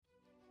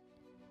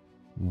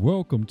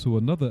Welcome to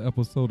another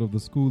episode of the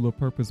School of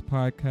Purpose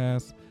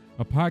podcast,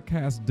 a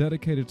podcast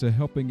dedicated to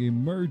helping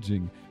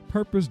emerging,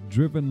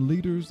 purpose-driven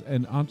leaders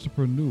and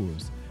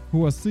entrepreneurs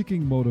who are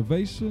seeking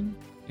motivation,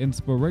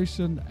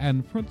 inspiration,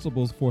 and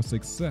principles for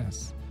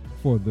success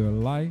for their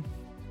life,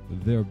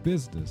 their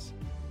business,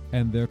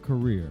 and their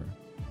career.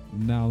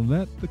 Now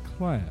let the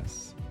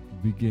class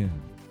begin.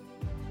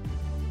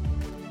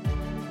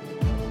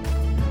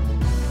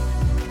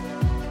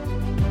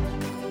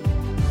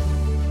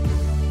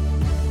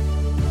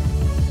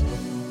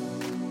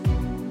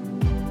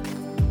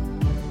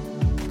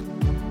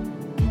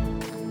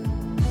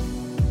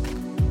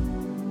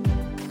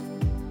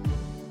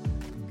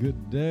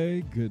 Good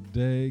day, good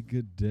day,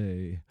 good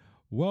day.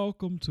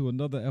 Welcome to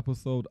another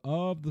episode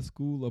of the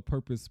School of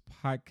Purpose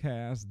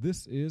podcast.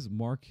 This is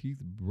Markeith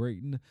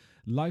Brayton,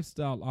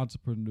 lifestyle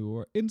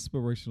entrepreneur,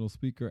 inspirational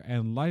speaker,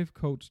 and life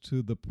coach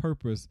to the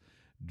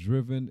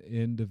purpose-driven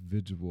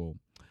individual.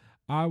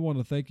 I want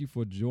to thank you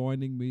for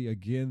joining me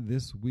again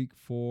this week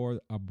for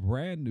a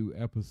brand new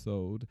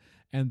episode.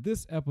 And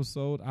this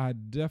episode I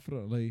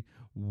definitely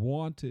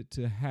wanted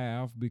to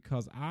have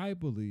because I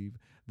believe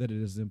that it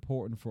is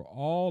important for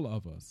all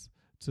of us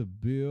to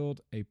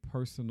build a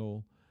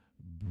personal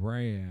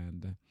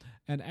brand.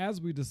 And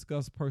as we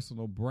discuss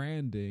personal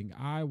branding,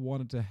 I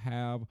wanted to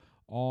have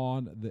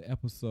on the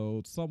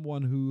episode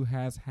someone who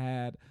has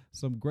had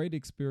some great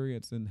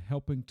experience in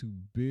helping to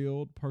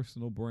build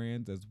personal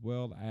brands as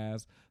well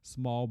as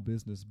small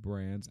business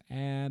brands.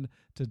 And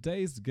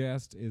today's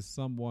guest is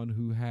someone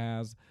who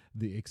has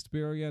the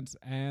experience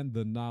and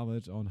the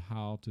knowledge on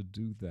how to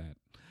do that.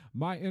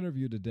 My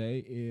interview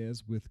today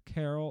is with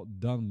Carol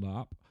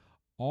Dunlop,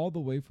 all the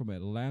way from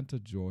Atlanta,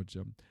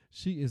 Georgia.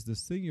 She is the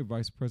Senior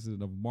Vice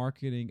President of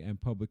Marketing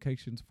and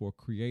Publications for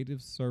Creative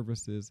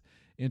Services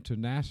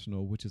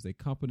International, which is a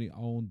company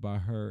owned by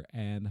her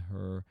and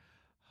her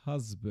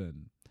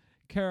husband.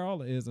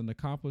 Carol is an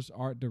accomplished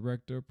art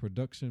director,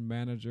 production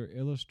manager,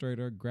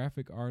 illustrator,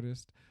 graphic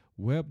artist,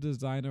 web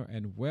designer,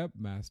 and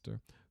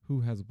webmaster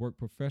who has worked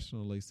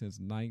professionally since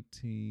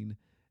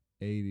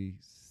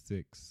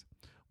 1986.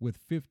 With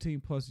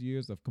 15 plus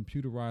years of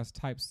computerized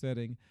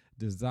typesetting,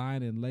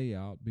 design, and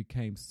layout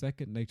became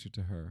second nature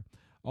to her.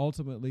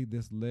 Ultimately,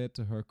 this led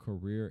to her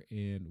career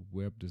in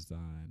web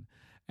design.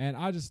 And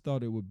I just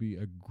thought it would be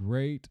a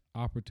great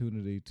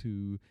opportunity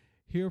to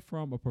hear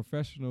from a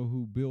professional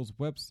who builds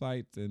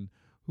websites and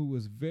who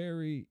is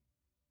very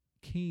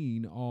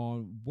keen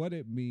on what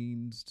it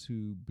means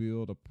to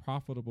build a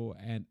profitable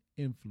and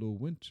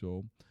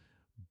influential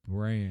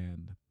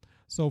brand.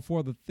 So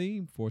for the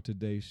theme for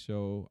today's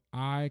show,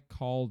 I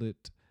called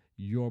it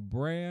Your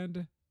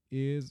Brand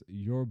is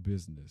Your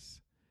Business.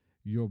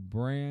 Your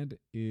brand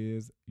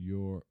is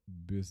your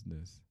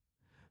business.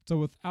 So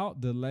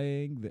without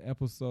delaying the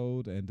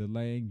episode and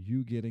delaying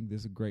you getting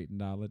this great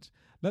knowledge,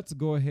 let's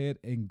go ahead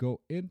and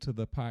go into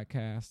the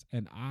podcast,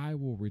 and I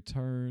will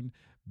return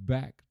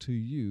back to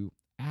you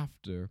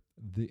after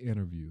the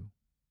interview.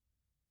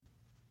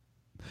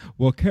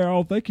 Well,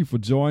 Carol, thank you for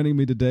joining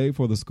me today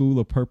for the School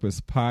of Purpose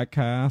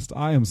podcast.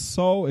 I am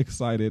so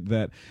excited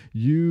that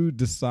you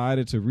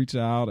decided to reach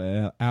out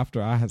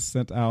after I had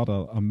sent out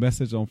a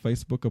message on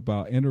Facebook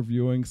about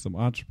interviewing some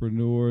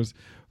entrepreneurs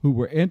who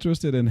were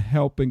interested in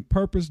helping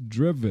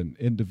purpose-driven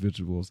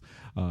individuals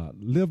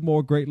live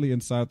more greatly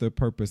inside their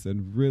purpose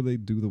and really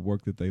do the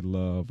work that they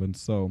love. And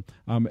so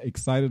I'm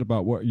excited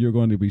about what you're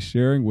going to be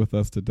sharing with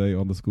us today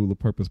on the School of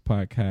Purpose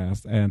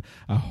podcast, and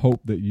I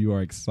hope that you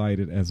are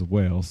excited as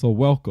well. So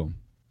welcome.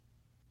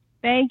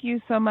 Thank you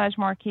so much,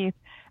 Markeith.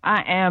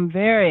 I am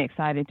very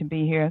excited to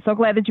be here. So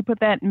glad that you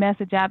put that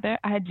message out there.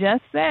 I had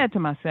just said to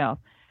myself,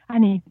 I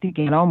need to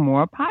get on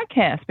more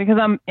podcasts because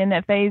I'm in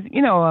that phase,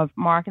 of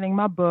marketing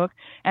my book,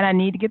 and I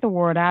need to get the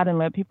word out and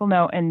let people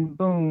know. And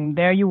boom,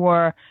 there you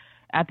were.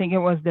 I think it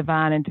was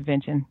divine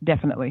intervention,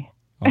 definitely.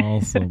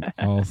 Awesome,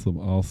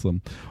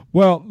 awesome.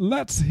 Well,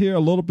 let's hear a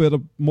little bit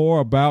more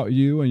about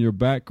you and your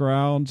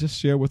background. Just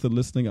share with the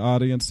listening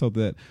audience so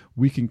that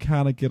we can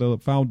kind of get a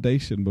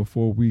foundation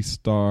before we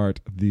start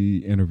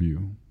the interview.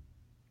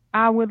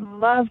 I would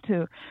love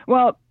to.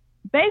 Well,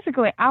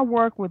 basically, I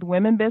work with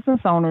women business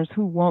owners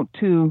who want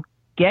to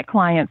get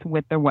clients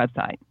with their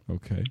website.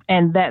 Okay.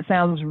 And that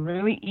sounds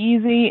really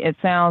easy. It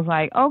sounds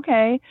like,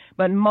 okay,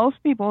 but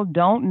most people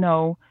don't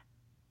know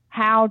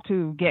how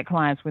to get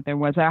clients with their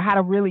website or how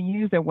to really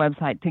use their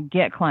website to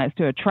get clients,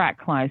 to attract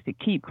clients, to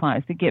keep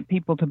clients, to get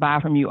people to buy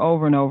from you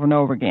over and over and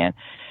over again.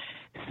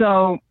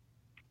 So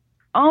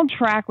on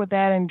track with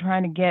that and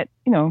trying to get,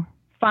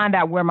 find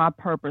out where my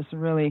purpose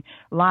really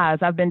lies.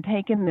 I've been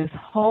taking this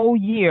whole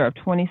year of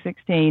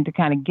 2016 to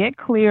kind of get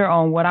clear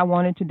on what I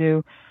wanted to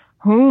do,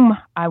 whom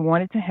I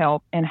wanted to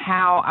help, and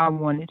how I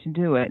wanted to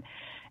do it.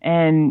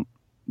 And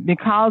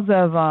because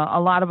of a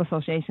lot of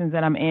associations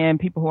that I'm in,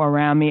 people who are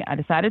around me, I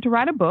decided to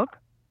write a book.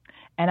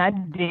 And I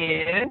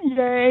did.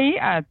 Yay.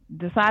 I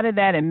decided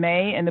that in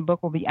May, and the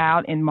book will be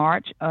out in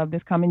March of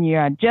this coming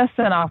year. I just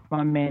sent off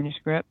my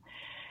manuscript.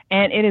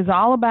 And it is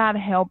all about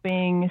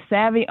helping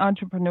savvy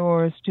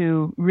entrepreneurs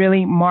to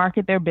really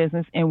market their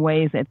business in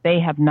ways that they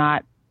have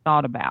not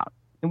thought about.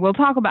 And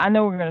I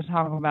know we're going to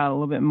talk about it a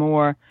little bit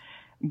more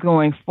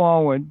going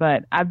forward,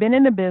 but I've been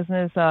in the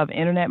business of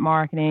internet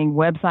marketing,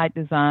 website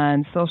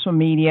design, social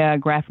media,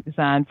 graphic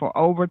design for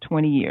over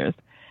 20 years.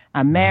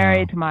 I'm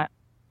married to my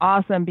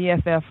awesome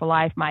BFF for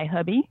life, my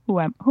hubby, who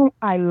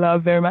I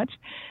love very much,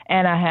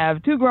 and I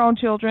have 2 grown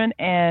children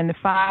and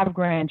 5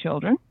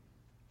 grandchildren.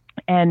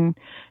 And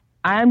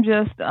I'm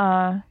just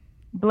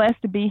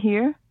blessed to be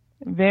here,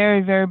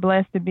 very, very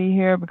blessed to be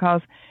here,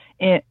 because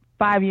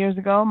 5 years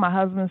ago, my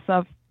husband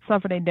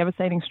suffered a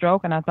devastating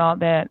stroke, and I thought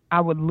that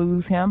I would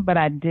lose him, but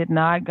I did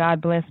not.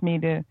 God blessed me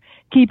to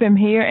keep him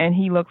here, and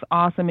he looks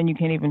awesome, and you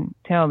can't even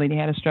tell that he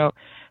had a stroke.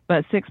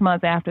 But 6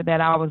 months after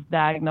that, I was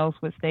diagnosed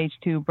with stage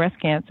 2 breast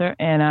cancer,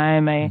 and I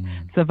am a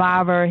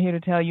survivor, here to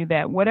tell you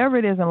that whatever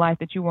it is in life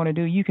that you want to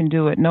do, you can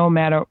do it no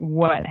matter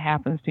what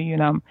happens to you.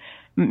 And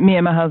me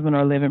and my husband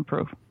are living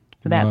proof.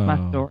 So that's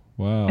my story.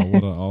 Wow,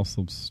 what an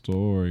awesome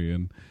story.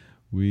 And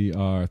we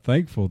are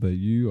thankful that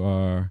you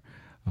are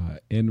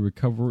in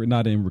recovery,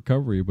 not in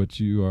recovery,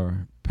 but you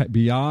are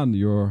beyond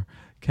your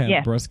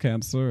breast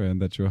cancer, and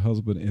that your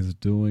husband is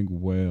doing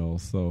well.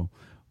 So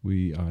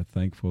we are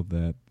thankful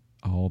that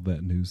all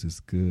that news is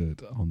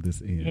good on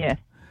this end. Yes,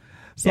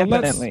 so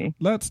definitely.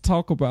 let's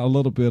talk about a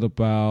little bit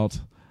about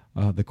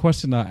the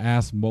question I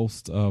ask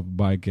most of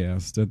my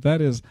guests, and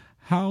that is,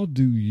 how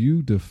do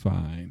you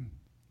define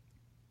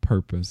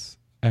purpose,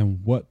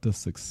 and what does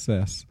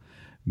success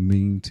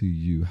mean to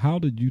you? How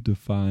did you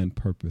define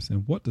purpose,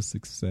 and what does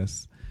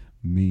success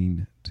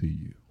mean to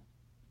you?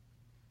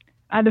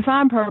 I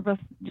define purpose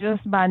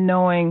just by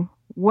knowing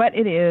what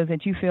it is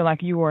that you feel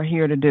like you are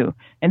here to do.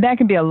 And that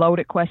can be a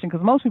loaded question,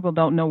 because most people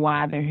don't know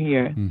why they're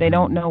here. Mm-hmm. They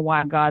don't know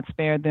why God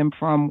spared them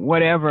from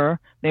whatever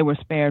they were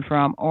spared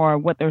from, or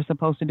what they're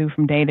supposed to do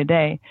from day to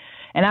day.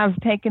 And I've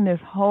taken this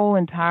whole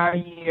entire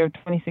year of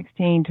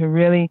 2016 to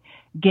really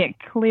get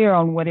clear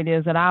on what it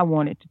is that I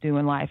wanted to do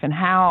in life, and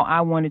how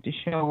I wanted to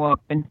show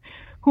up, and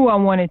who I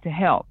wanted to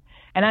help.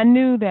 And I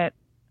knew that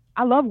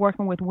I love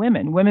working with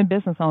women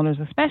business owners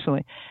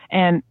especially.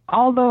 And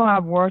although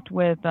I've worked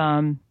with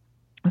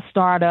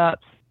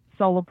startups,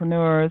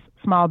 solopreneurs,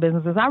 small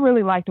businesses, I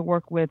really like to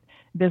work with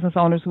business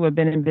owners who have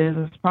been in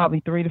business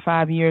probably 3 to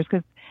 5 years,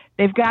 because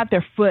they've got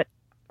their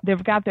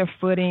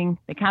footing,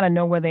 they kind of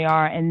know where they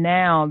are, and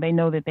now they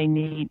know that they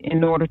need,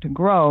 in order to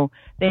grow,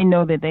 they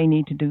know that they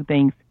need to do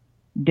things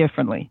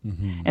differently.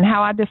 Mm-hmm. And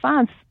how I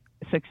define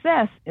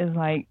success is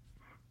like,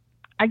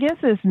 I guess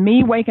it's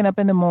me waking up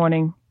in the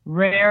morning,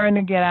 raring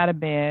to get out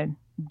of bed,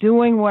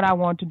 doing what I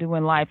want to do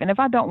in life. And if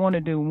I don't want to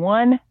do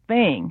one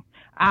thing,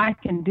 I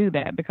can do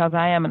that, because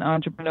I am an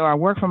entrepreneur. I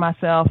work for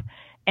myself,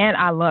 and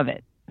I love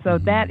it. So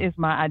that is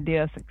my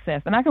idea of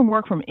success. And I can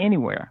work from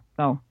anywhere.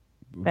 So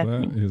that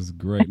is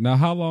great. Now,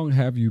 how long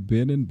have you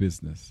been in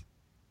business?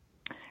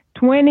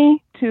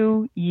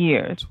 22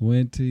 years.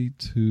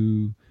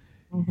 22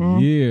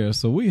 years.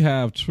 So we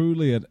have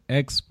truly an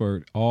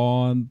expert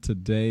on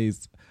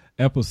today's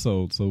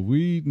episode. So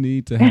we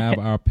need to have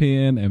our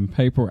pen and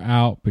paper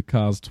out,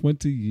 because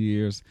 20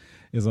 years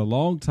is a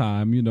long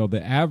time. You know,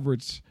 the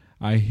average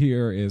I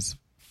hear is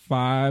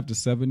 5 to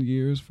 7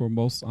 years for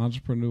most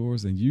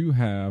entrepreneurs, and you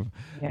have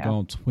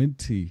gone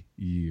 20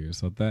 years.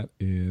 So that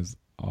is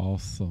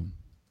awesome.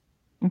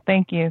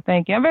 Thank you.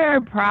 Thank you. I'm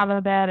very proud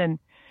of that. And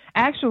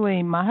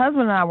actually, my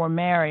husband and I were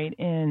married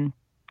in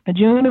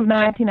June of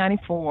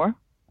 1994.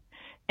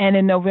 And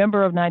in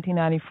November of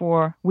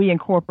 1994, we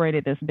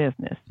incorporated this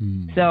business.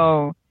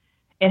 So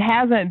it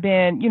hasn't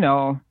been,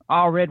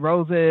 all red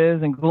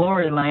roses and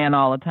glory land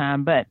all the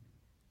time, but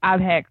I've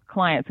had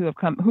clients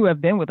who have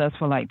been with us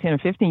for like 10 or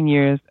 15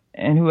 years,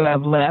 and who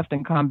have left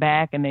and come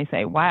back, and they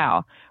say,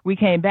 wow, we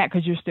came back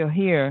because you're still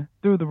here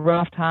through the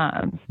rough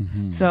times.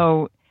 Mm-hmm.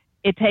 So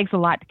it takes a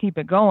lot to keep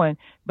it going.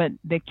 But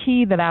the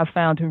key that I've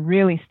found to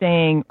really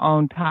staying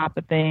on top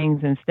of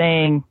things and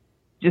staying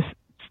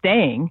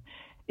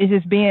is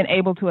just being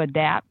able to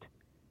adapt,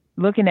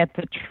 looking at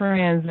the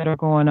trends that are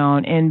going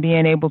on, and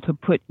being able to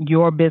put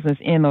your business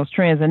in those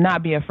trends, and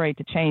not be afraid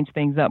to change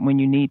things up when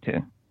you need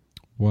to.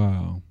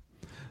 Wow.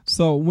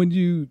 So when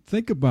you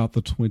think about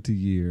the 20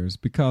 years,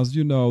 because,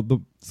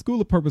 the School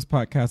of Purpose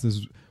podcast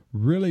is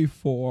really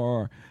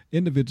for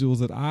individuals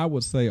that I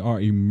would say are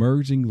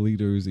emerging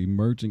leaders,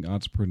 emerging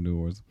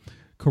entrepreneurs,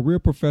 career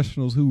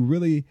professionals who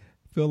really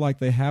feel like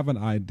they have an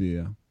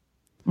idea,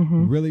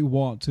 really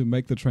want to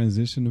make the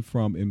transition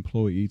from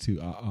employee to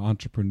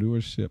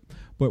entrepreneurship,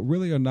 but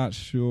really are not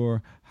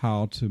sure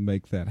how to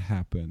make that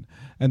happen.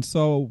 And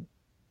so,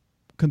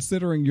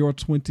 considering your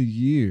 20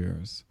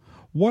 years,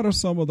 what are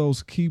some of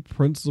those key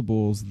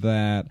principles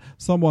that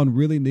someone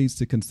really needs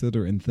to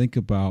consider and think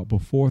about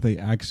before they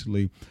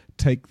actually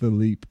take the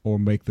leap or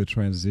make the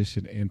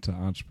transition into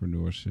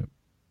entrepreneurship?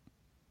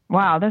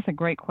 Wow, that's a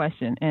great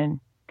question, and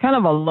kind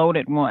of a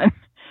loaded one.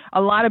 A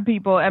lot of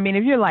people,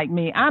 if you're like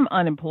me, I'm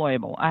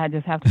unemployable. I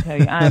just have to tell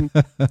you, I'm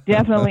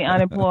definitely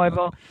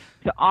unemployable.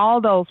 To all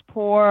those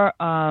poor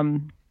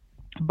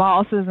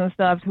bosses and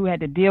stuff who had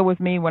to deal with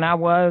me when I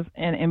was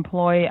an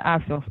employee,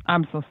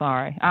 I'm so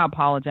sorry. I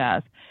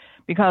apologize.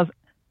 Because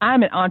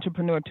I'm an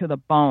entrepreneur to the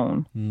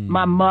bone.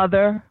 My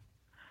mother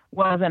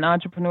was an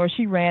entrepreneur.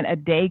 She ran a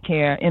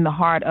daycare in the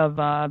heart of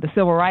the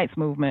civil rights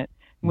movement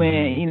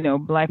when,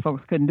 Black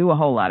folks couldn't do a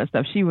whole lot of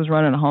stuff. She was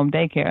running a home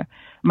daycare.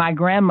 My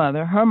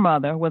grandmother, her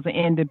mother, was an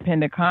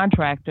independent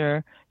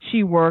contractor.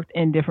 She worked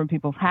in different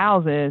people's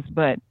houses,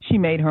 but she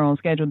made her own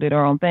schedule, did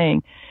her own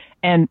thing.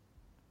 And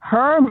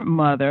her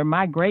mother,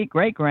 my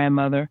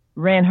great-great-grandmother,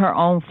 ran her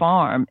own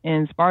farm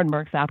in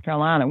Spartanburg, South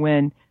Carolina,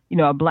 when,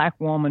 a Black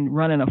woman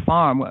running a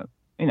farm,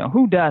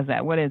 who does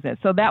that? What is that?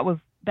 So that was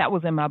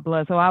in my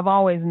blood. So I've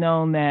always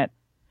known that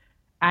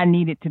I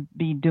needed to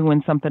be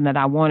doing something that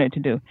I wanted to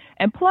do.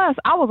 And plus,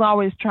 I was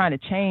always trying to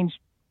change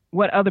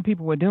what other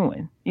people were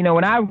doing.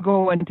 When I would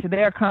go into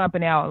their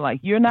company, I was like,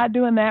 you're not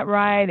doing that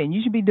right, and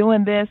you should be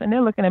doing this. And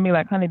they're looking at me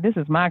like, honey, this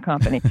is my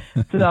company.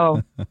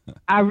 So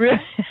I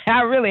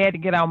really had to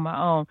get on my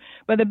own.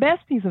 But the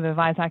best piece of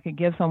advice I could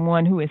give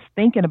someone who is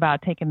thinking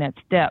about taking that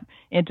step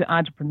into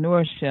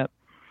entrepreneurship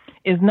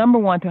is, number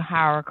one, to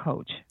hire a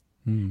coach.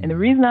 And the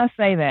reason I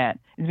say that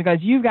is because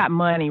you've got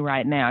money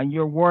right now.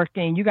 You're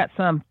working. You have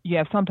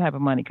some type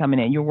of money coming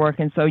in. You're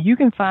working. So you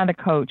can find a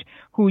coach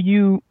who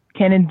you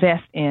can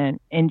invest in,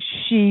 and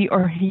she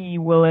or he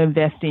will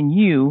invest in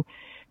you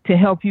to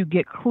help you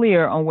get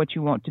clear on what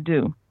you want to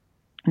do.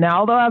 Now,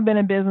 although I've been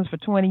in business for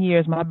 20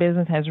 years, my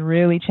business has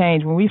really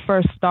changed. When we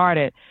first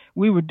started,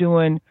 we were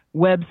doing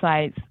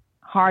websites,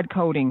 hard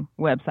coding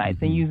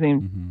websites, and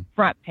using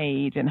Front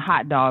Page and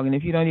Hot Dog. And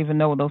if you don't even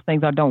know what those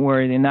things are, don't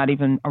worry, they're not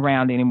even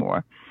around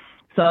anymore.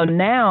 So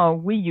now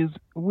we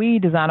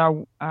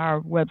design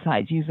our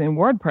websites using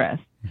WordPress.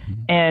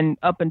 And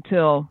up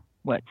until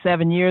 7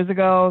 or 8 years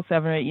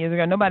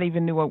ago, nobody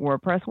even knew what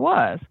WordPress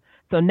was.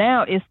 So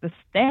now it's the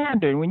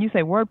standard. When you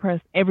say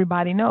WordPress,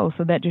 everybody knows.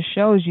 So that just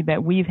shows you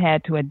that we've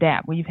had to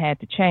adapt. We've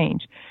had to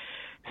change.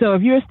 So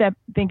if you're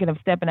thinking of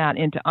stepping out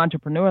into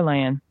entrepreneur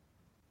land,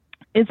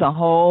 it's a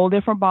whole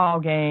different ball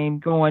game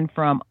going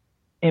from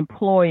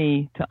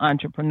employee to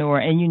entrepreneur,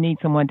 and you need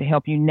someone to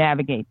help you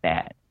navigate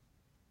that.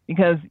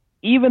 Because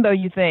even though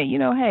you think,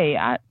 hey,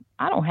 I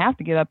don't have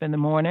to get up in the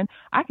morning.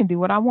 I can do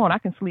what I want. I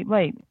can sleep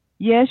late.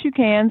 Yes, you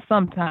can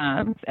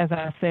sometimes, as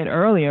I said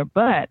earlier,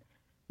 but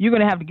you're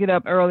going to have to get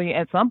up early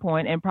at some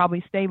point and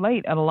probably stay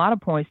late at a lot of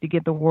points to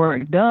get the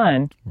work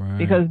done,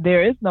 because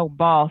there is no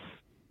boss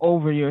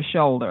over your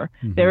shoulder.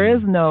 There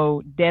is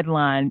no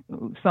deadline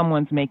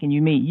someone's making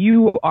you meet.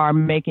 You are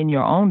making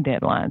your own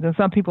deadlines, and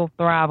some people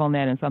thrive on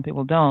that and some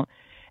people don't.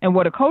 And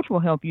what a coach will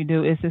help you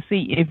do is to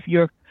see if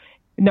you're,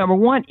 number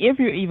one, if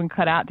you're even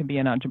cut out to be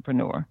an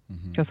entrepreneur,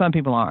 because some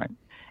people aren't.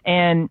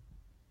 And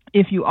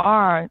if you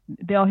are,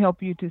 they'll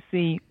help you to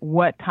see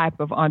what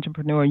type of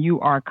entrepreneur you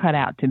are cut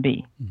out to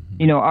be.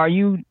 Are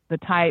you the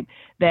type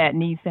that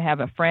needs to have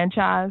a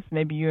franchise?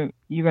 Maybe you're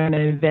going to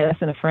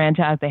invest in a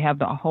franchise. They have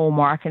the whole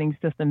marketing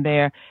system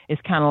there.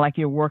 It's kind of like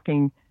you're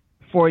working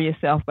for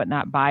yourself but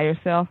not by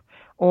yourself.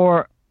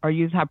 Or are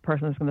you the type of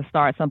person that's going to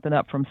start something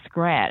up from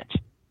scratch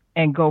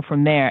and go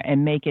from there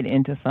and make it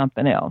into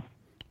something else?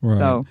 Right.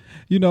 So,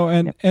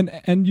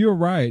 and you're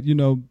right.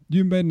 You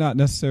may not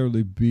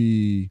necessarily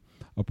be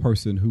a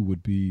person who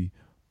would be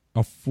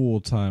a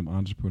full-time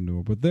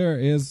entrepreneur, but there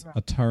is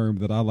a term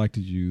that I like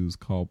to use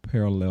called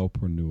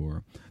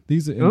parallelpreneur.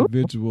 These are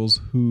individuals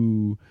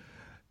who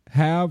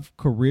have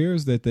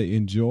careers that they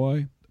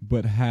enjoy,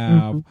 but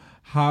have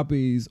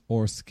hobbies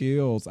or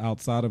skills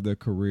outside of their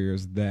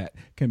careers that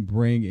can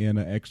bring in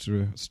an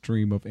extra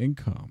stream of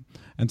income.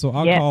 And so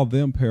I call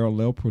them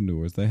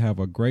parallelpreneurs. They have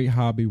a great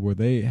hobby where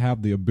they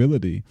have the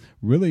ability,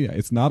 really,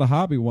 it's not a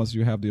hobby once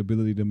you have the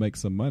ability to make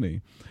some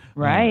money.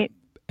 Right.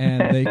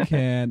 And they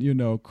can,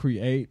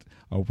 create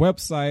a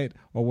website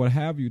or what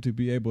have you to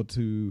be able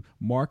to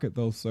market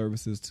those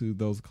services to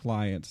those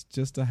clients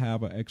just to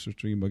have an extra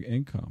stream of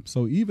income.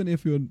 So even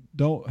if you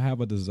don't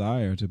have a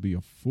desire to be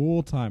a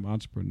full-time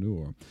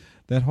entrepreneur,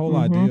 that whole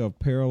idea of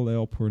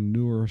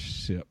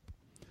parallelpreneurship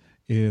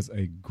is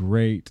a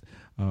great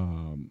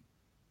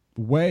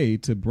way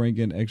to bring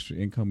in extra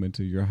income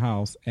into your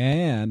house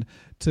and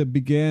to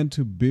begin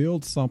to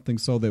build something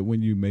so that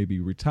when you maybe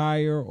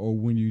retire or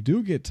when you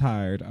do get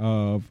tired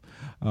of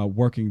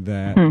working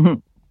that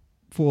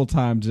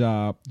full-time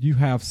job, you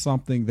have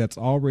something that's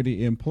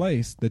already in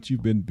place that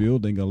you've been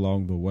building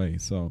along the way.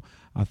 So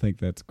I think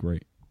that's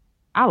great.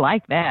 I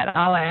like that.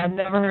 I've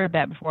never heard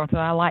that before, so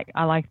I like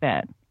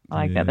that. I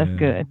like that. That's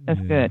good. That's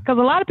good. Because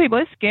a lot of people,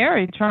 it's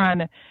scary trying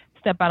to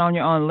step out on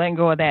your own, letting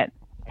go of that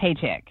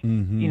paycheck.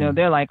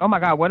 They're like, oh my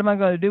God, what am I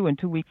going to do in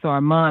 2 weeks or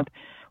a month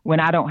when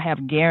I don't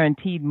have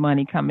guaranteed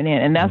money coming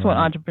in? And that's what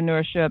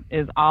entrepreneurship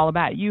is all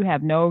about. You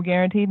have no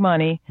guaranteed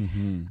money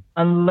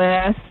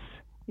unless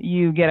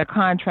you get a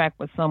contract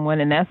with someone,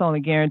 and that's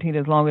only guaranteed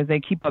as long as they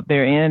keep up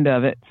their end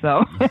of it.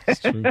 So that's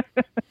true.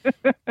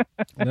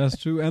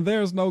 That's true. And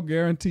there's no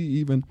guarantee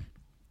even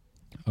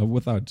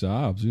with our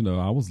jobs.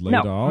 I was laid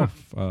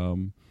off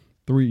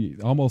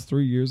almost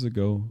 3 years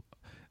ago.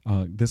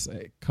 This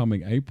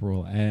coming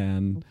April,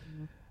 and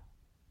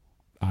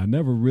I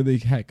never really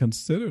had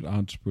considered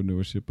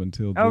entrepreneurship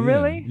until then. Oh,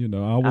 really? You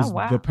know, I was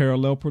wow. the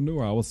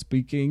parallelpreneur. I was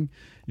speaking,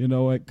 you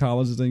know, at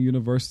colleges and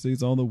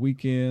universities on the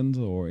weekends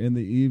or in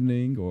the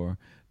evening or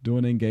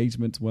doing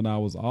engagements when I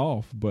was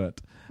off,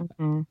 but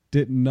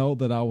didn't know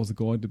that I was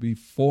going to be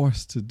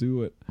forced to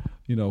do it,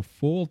 you know,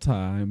 full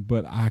time.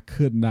 But I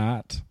could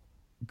not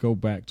go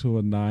back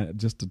to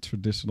just a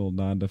traditional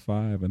 9 to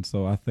 5. And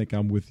so I think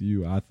I'm with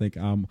you. I think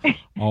I'm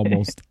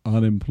almost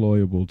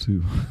unemployable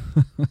too.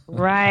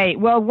 Right.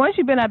 Well, once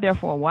you've been out there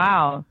for a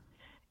while,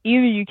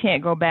 either you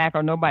can't go back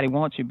or nobody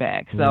wants you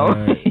back.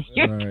 So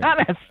you're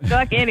kind of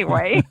stuck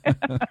anyway.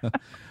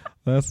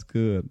 That's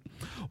good.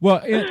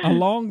 Well,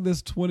 along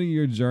this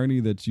 20-year journey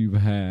that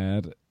you've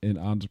had in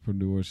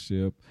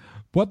entrepreneurship,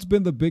 what's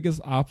been the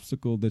biggest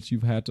obstacle that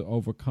you've had to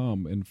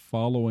overcome in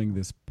following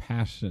this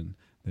passion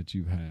that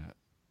you've had?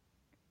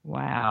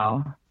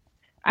 Wow.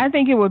 I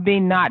think it would be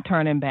not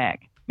turning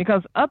back,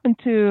 because up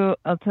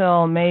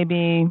until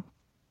maybe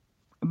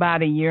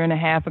about a year and a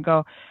half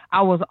ago,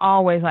 I was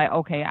always like,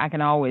 okay, I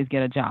can always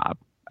get a job.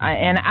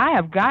 And I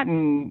have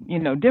gotten, you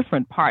know,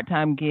 different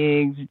part-time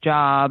gigs,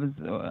 jobs,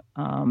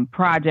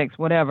 projects,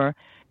 whatever,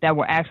 that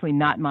were actually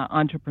not my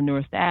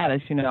entrepreneur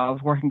status. You know, I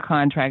was working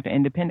contractor,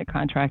 independent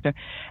contractor.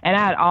 And I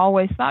had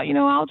always thought, you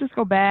know, I'll just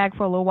go back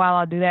for a little while.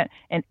 I'll do that.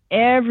 And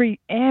every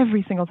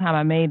single time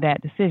I made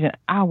that decision,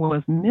 I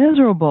was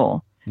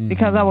miserable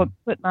because I would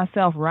put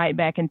myself right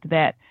back into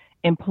that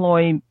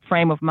employee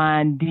frame of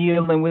mind,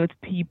 dealing with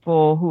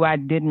people who I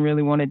didn't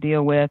really want to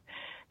deal with.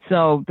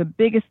 So the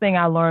biggest thing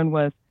I learned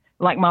was,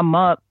 like my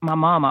mama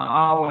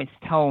always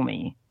told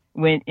me,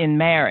 when in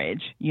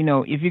marriage, you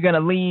know, if you're going to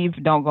leave,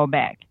 don't go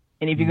back.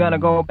 And if you're going to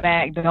go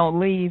back, don't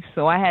leave.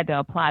 So I had to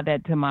apply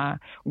that to my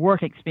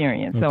work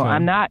experience. Okay. So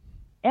I'm not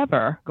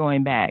ever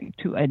going back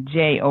to a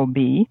job.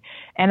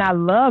 And I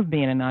love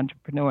being an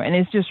entrepreneur. And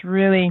it's just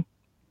really,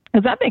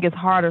 because I think it's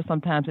harder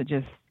sometimes to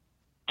just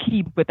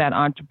keep with that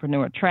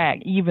entrepreneur track,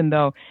 even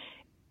though,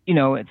 you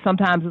know,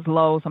 sometimes it's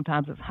low,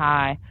 sometimes it's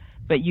high.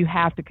 But you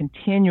have to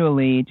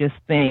continually just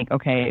think,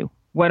 okay,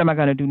 what am I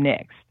going to do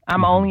next?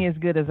 I'm only as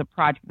good as a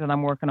project that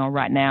I'm working on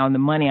right now and the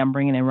money I'm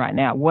bringing in right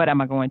now. What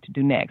am I going to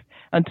do next?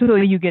 Until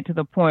you get to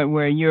the point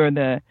where you're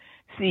the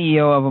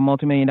CEO of a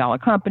multi-million-dollar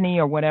company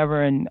or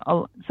whatever. And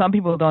some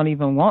people don't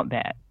even want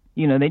that.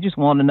 You know, they just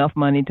want enough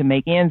money to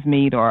make ends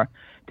meet or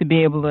to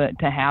be able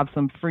to have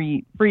some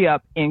free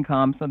up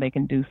income so they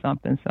can do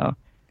something. So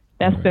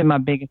that's been my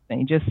biggest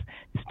thing, just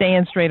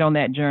staying straight on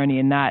that journey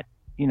and not,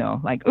 you know,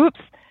 like,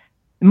 oops,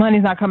 the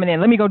money's not coming in.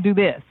 Let me go do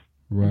this.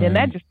 Right. Then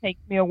that just takes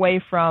me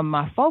away from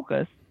my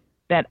focus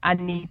that I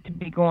need to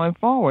be going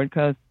forward,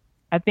 because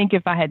I think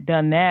if I had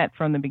done that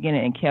from the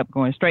beginning and kept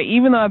going straight,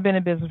 even though I've been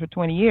in business for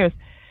 20 years,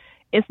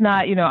 it's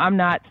not, you know, I'm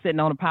not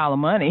sitting on a pile of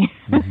money.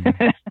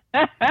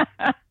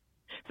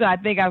 So I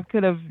think I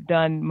could have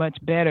done much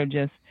better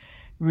just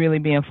really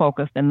being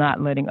focused and not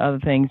letting other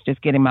things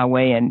just get in my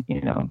way and,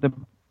 you know, the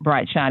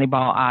bright, shiny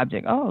ball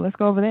object. Oh, let's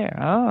go over there.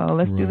 Oh,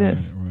 let's do this.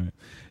 Right.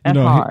 That's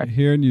hard.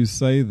 Hearing you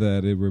say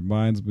that, it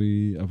reminds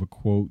me of a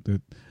quote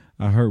that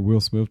I heard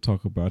Will Smith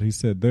talk about. He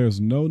said, "There's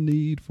no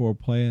need for a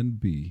plan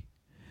B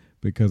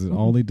because it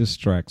only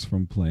distracts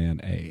from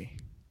plan A."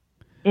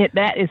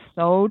 That is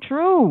so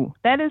true.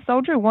 That is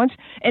so true. Once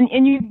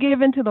and you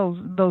give into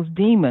those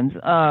demons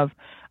of,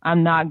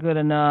 I'm not good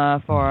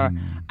enough, or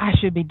I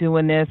should be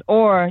doing this,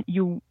 or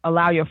you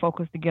allow your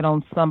focus to get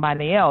on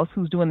somebody else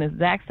who's doing the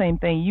exact same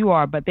thing you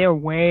are, but they're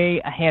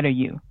way ahead of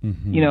you.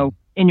 You know,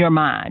 in your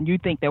mind, you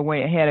think they're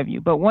way ahead of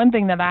you. But one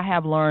thing that I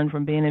have learned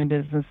from being in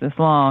business this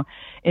long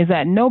is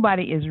that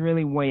nobody is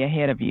really way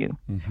ahead of you.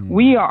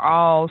 We are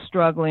all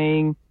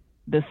struggling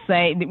the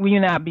same. We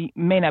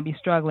may not be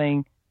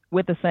struggling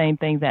with the same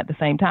things at the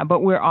same time,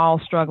 but we're all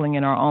struggling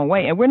in our own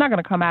way. And we're not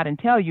going to come out and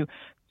tell you,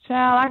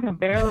 child, I can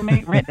barely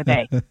make rent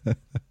today.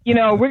 You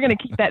know, we're going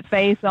to keep that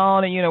face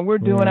on and, you know, we're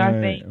doing our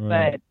thing.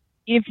 Right. But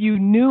if you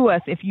knew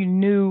us, if you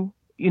knew,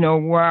 you know,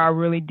 we're our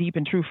really deep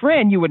and true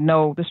friend, you would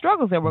know the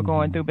struggles that we're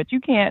going through. But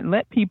you can't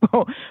let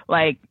people,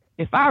 like,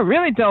 if I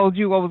really told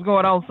you what was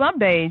going on some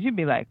days, you'd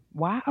be like,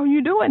 why are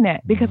you doing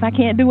that? Because I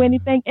can't do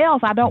anything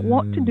else. I don't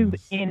want to do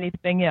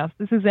anything else.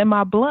 This is in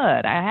my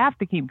blood. I have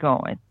to keep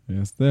going.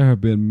 Yes, there have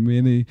been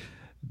many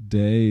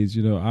days.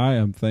 You know, I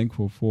am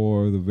thankful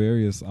for the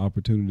various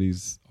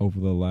opportunities over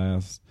the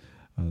last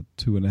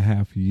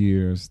 2.5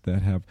 years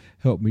that have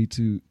helped me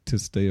to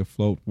stay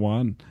afloat.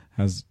 One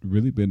has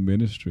really been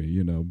ministry,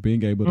 you know,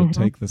 being able to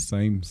take the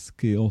same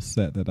skill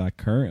set that I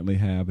currently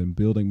have in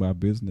building my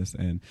business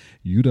and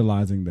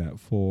utilizing that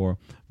for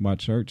my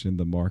church in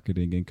the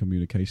marketing and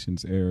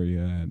communications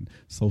area and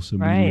social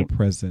media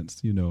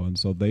presence, you know. And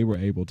so they were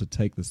able to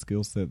take the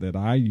skill set that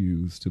I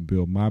use to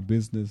build my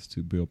business,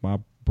 to build my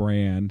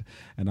brand,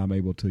 and I'm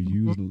able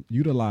to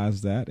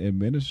utilize that in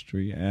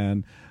ministry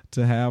and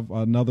to have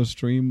another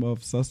stream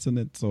of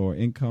sustenance or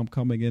income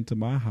coming into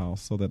my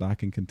house so that I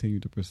can continue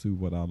to pursue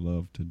what I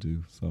love to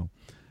do. So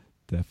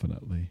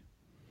definitely.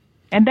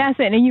 And that's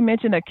it. And you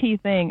mentioned a key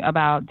thing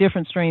about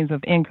different streams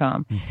of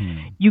income.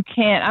 Mm-hmm. You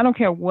can't, I don't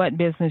care what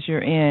business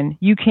you're in,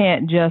 you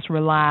can't just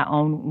rely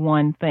on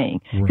one thing.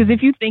 Because Right.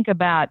 if you think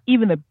about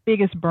even the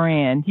biggest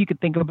brand you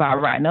could think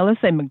about right now, let's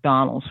say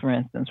McDonald's, for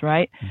instance,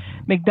 right?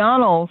 Mm-hmm.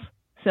 McDonald's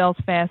sells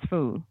fast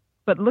food,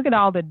 but look at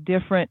all the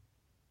different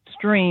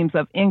streams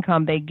of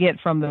income they get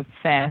from the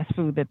fast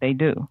food that they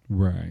do.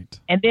 Right.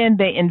 And then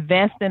they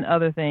invest in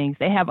other things.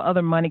 They have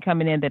other money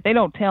coming in that they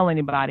don't tell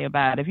anybody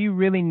about. If you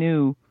really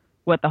knew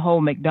what the whole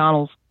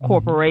McDonald's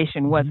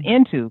corporation was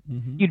into,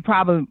 you'd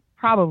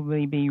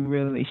probably be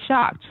really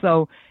shocked.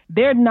 So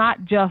they're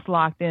not just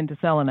locked into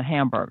selling a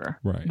hamburger.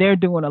 Right. They're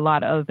doing a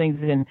lot of other things.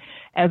 And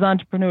as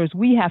entrepreneurs,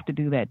 we have to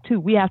do that too.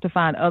 We have to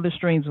find other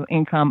streams of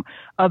income,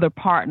 other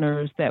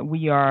partners that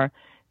we are,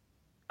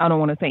 I don't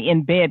want to say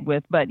in bed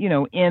with, but, you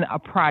know, in a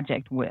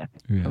project with,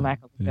 for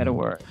lack of a better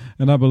word.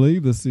 And I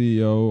believe the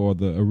CEO or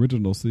the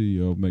original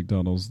CEO of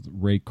McDonald's,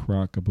 Ray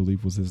Kroc, I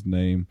believe was his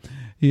name,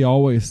 he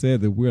always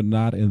said that we're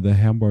not in the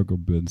hamburger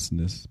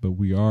business, but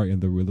we are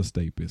in the real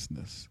estate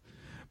business.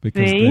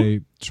 Because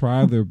they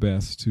try their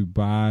best to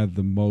buy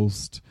the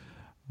most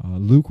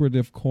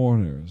lucrative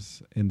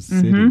corners in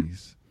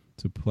cities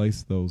to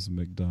place those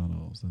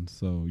McDonald's. And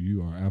so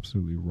you are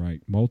absolutely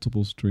right.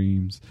 Multiple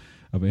streams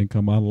of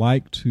income. I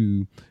like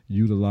to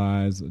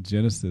utilize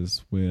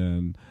Genesis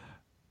when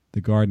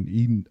the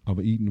Garden of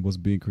Eden was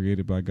being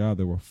created by God.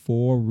 There were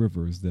 4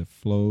 rivers that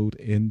flowed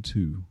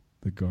into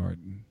the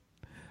garden.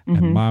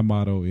 And my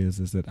motto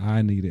is that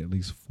I need at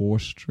least 4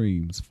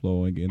 streams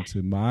flowing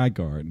into my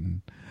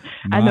garden.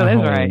 I know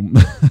that's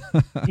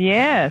right.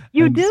 Yes,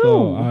 you do.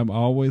 So I'm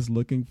always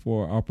looking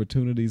for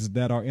opportunities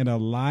that are in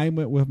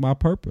alignment with my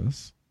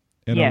purpose,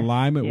 in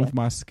alignment with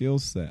my skill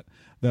set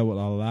that will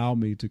allow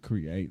me to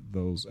create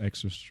those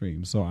extra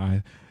streams. So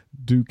I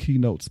do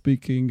keynote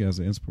speaking as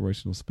an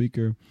inspirational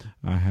speaker.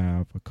 I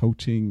have a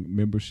coaching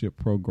membership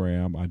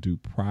program. I do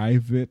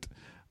private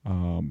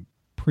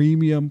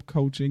premium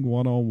coaching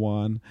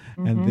one-on-one.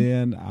 And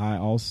then I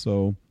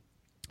also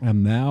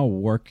am now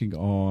working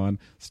on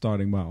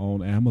starting my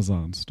own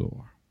Amazon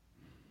store.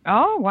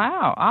 Oh,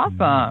 wow. Awesome.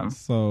 Yeah.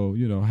 So,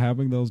 you know,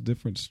 having those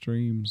different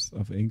streams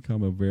of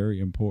income are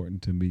very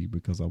important to me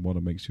because I want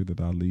to make sure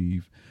that I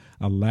leave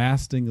a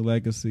lasting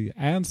legacy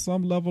and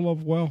some level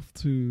of wealth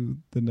to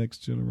the next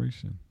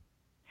generation.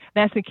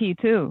 That's the key,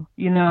 too.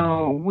 You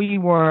know, we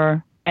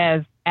were,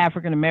 as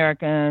African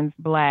Americans,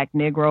 Black,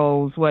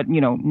 Negroes,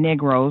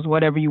 Negroes,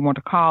 whatever you want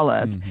to call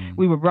us,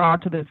 we were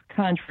brought to this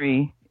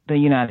country, the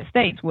United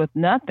States, with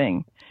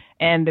nothing.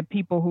 And the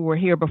people who were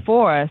here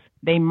before us,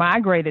 they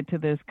migrated to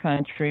this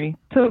country,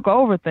 took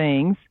over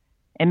things,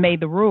 and made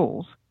the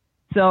rules.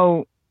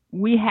 So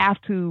we have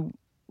to,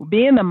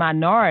 being the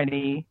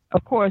minority,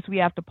 of course, we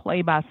have to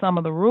play by some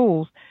of the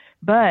rules,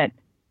 but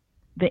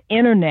the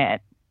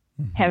internet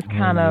has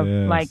kind of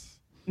like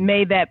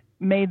made that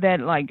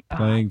like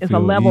it's a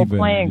level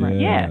playing ground.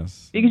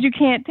 Yes. Because you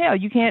can't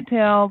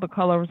tell the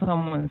color of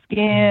someone's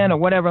skin or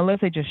whatever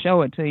unless they just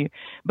show it to you.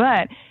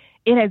 But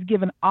it has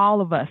given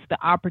all of us the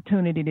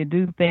opportunity to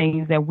do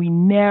things that we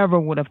never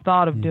would have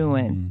thought of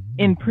doing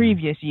in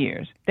previous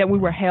years that we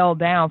were held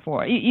down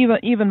for.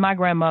 Even my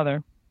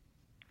grandmother,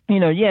 you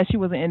know, yes, she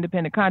was an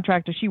independent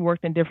contractor. She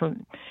worked in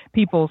different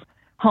people's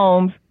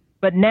homes.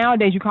 But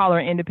nowadays you call her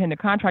an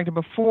independent contractor.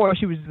 Before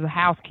she was just a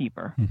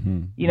housekeeper,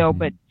 you know,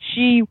 but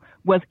she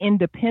was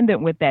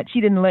independent with that.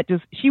 She didn't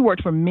she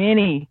worked for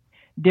many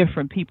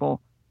different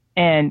people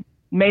and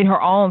made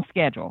her own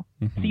schedule.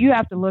 So you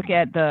have to look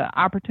at the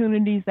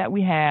opportunities that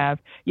we have.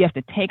 You have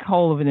to take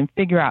hold of it and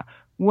figure out,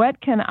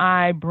 what can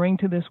I bring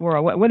to this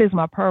world? What is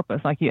my purpose?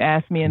 Like you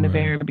asked me in the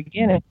very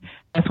beginning.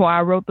 That's why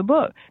I wrote the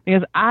book,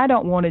 because I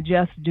don't want to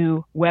just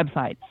do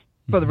websites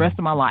for the rest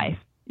of my life.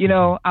 You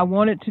know, I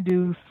wanted to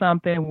do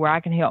something where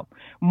I can help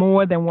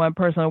more than one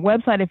person. A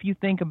website, if you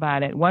think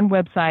about it, one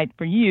website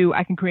for you,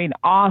 I can create an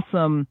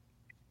awesome,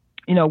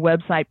 you know,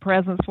 website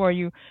presence for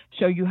you,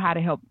 show you how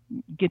to help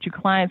get you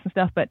clients and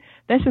stuff. But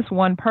that's just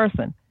one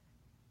person.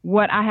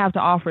 What I have to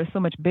offer is so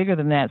much bigger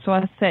than that. So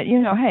I said, you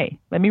know, hey,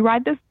 let me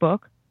write this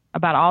book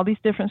about all these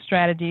different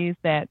strategies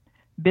that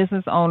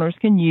business owners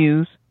can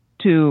use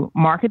to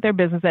market their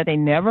business that they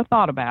never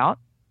thought about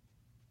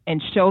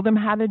and show them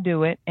how to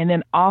do it. And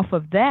then off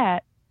of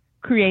that,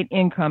 create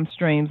income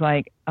streams.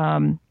 Like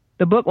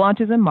the book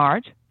launches in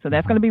March, so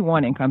that's going to be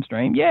one income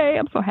stream. Yay,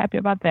 I'm so happy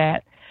about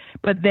that.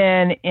 But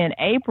then in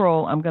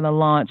April, I'm going to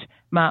launch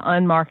my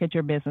Unmarket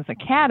Your Business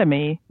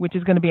Academy, which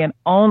is going to be an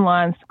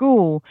online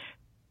school.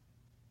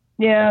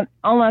 Yeah,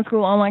 online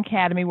school, online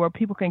academy where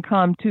people can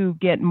come to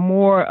get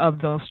more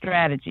of those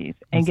strategies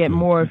and get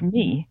more of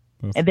me.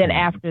 And then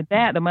after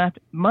that, the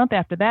month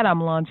after that,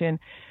 I'm launching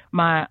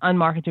my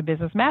Unmarket Your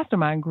Business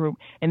Mastermind group.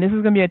 And this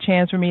is going to be a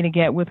chance for me to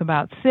get with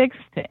about 6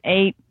 to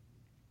 8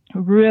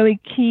 really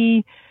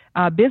key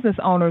business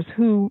owners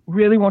who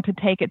really want to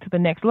take it to the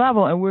next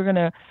level. And we're going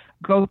to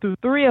go through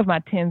 3 of my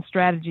 10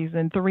 strategies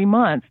in 3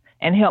 months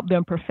and help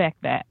them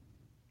perfect that.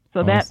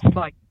 So that's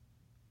like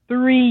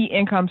 3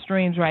 income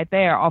streams right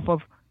there off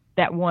of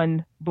that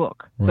one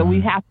book. So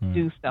we have to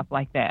do stuff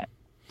like that.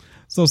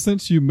 So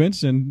since you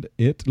mentioned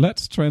it,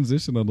 let's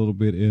transition a little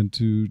bit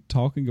into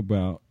talking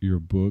about your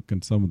book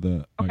and some of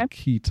the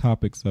key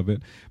topics of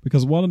it,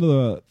 because one of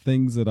the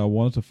things that I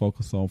wanted to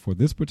focus on for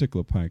this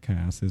particular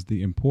podcast is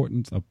the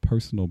importance of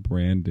personal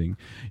branding.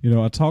 You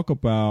know, I talk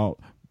about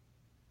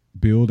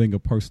building a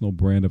personal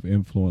brand of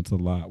influence a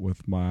lot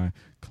with my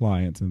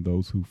clients and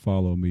those who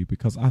follow me,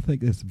 because I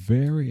think it's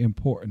very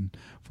important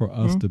for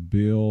us to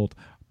build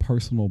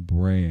personal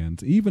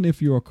brands. Even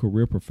if you're a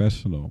career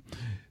professional,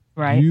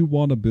 you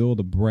want to build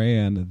a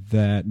brand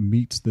that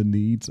meets the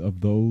needs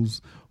of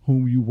those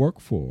whom you work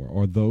for,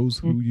 or those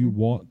who you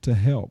want to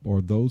help,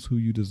 or those who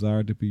you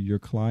desire to be your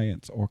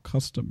clients or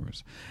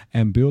customers.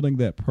 And building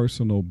that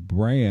personal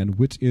brand,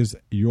 which is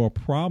your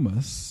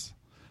promise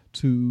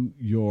to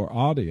your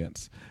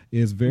audience,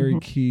 is very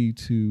key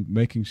to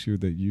making sure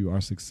that you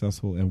are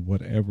successful in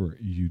whatever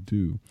you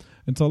do.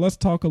 And so let's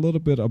talk a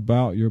little bit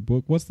about your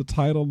book. What's the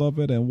title of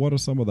it, and what are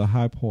some of the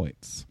high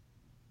points?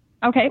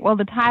 Okay, well,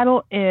 the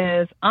title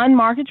is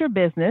Unmarket Your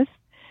Business,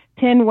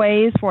 10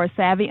 Ways for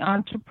Savvy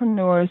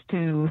Entrepreneurs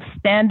to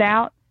Stand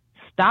Out,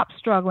 Stop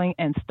Struggling,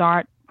 and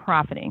Start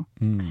Profiting.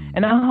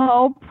 And the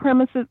whole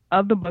premise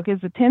of the book is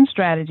the 10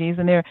 strategies,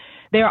 and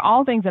they're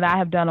all things that I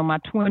have done on my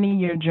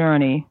 20-year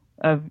journey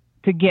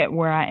to get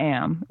where I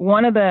am.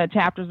 One of the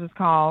chapters is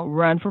called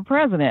Run for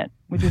President,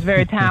 which is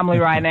very timely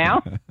right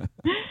now.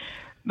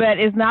 But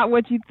it's not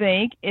what you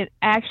think. It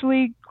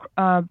actually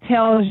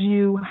tells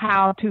you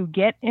how to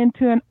get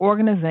into an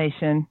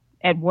organization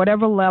at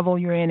whatever level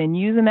you're in, and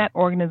using that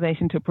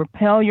organization to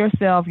propel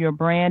yourself, your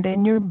brand,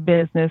 and your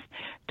business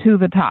to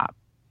the top.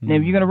 Now,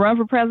 if you're going to run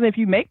for president, if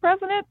you make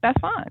president, that's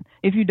fine.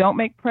 If you don't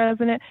make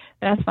president,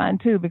 that's fine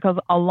too, because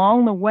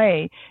along the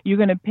way, you're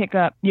going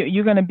to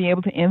you're going to be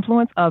able to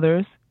influence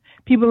others.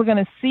 People are going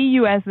to see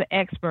you as the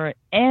expert,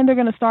 and they're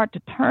going to start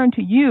to turn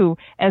to you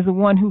as the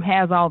one who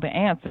has all the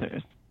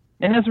answers.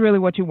 And that's really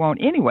what you want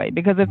anyway,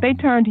 because if they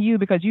turn to you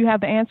because you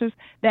have the answers,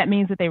 that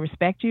means that they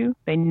respect you,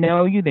 they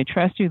know you, they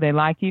trust you, they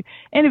like you,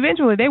 and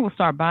eventually they will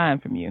start buying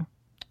from you.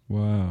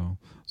 Wow.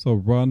 So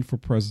Run for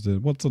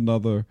President. What's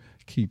another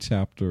key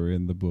chapter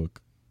in the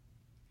book?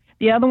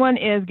 The other one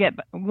is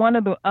one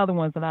of the other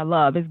ones that I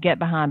love is Get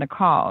Behind the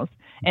Cause.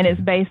 And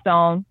it's based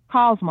on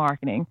cause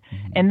marketing.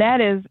 And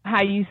that is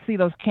how you see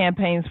those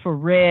campaigns for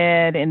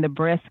RED and the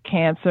breast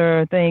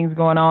cancer things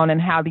going on, and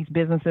how these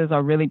businesses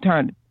are really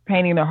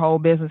painting their whole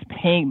business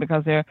pink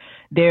because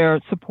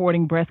they're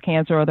supporting breast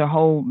cancer, or their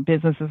whole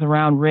business is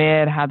around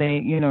RED, how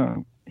they,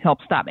 help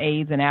stop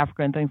AIDS in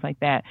Africa and things like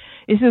that.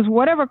 It's just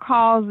whatever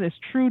cause is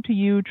true to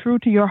you, true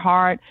to your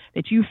heart,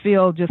 that you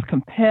feel just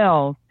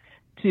compelled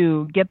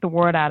to get the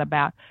word out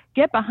about.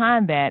 Get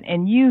behind that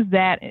and use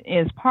that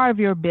as part of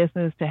your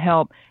business to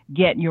help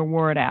get your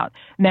word out.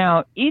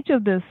 Now, each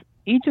of the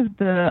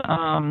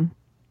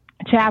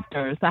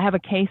chapters, I have a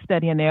case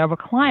study in there of a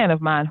client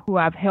of mine who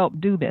I've helped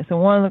do this.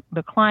 And one of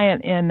the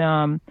client in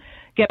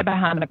Get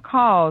Behind the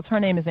Cause, her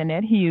name is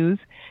Annette Hughes.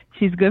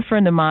 She's a good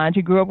friend of mine.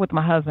 She grew up with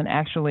my husband,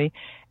 actually,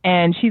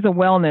 and she's a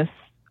wellness,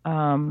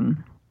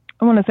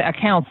 a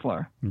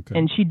counselor. Okay.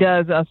 And she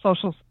does a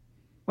social.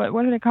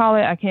 What do they call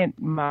it?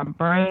 My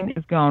brain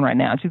is gone right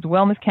now. She's a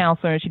wellness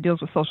counselor, and she deals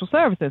with social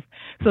services.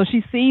 So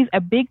she sees a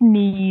big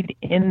need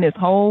in this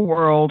whole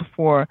world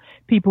for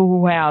people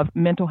who have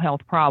mental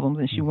health problems,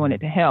 and she wanted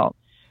to help.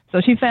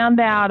 So she found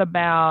out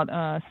about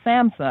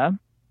SAMHSA,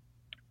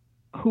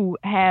 who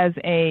has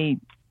a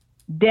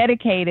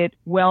dedicated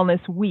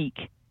wellness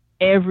week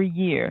every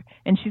year.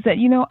 And she said,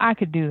 I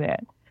could do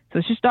that. So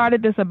she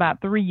started this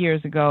about 3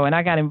 years ago, and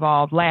I got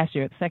involved last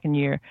year, the second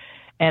year.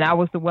 And I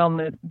was the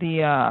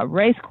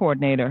race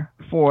coordinator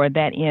for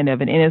that end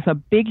of it. And it's a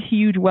big,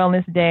 huge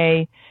wellness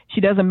day.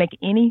 She doesn't make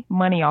any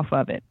money off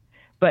of it.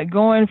 But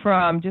going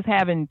from just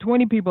having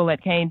 20 people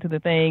that came to the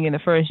thing in the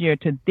first year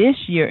to this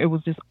year, it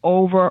was just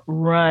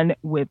overrun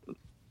with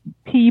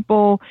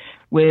people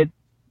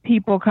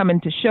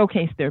coming to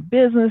showcase their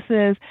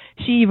businesses.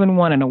 She even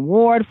won an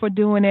award for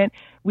doing it.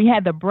 We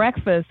had the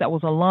breakfast that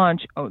was a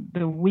lunch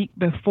the week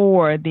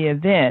before the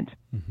event.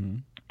 Mm-hmm.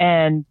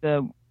 And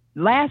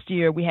last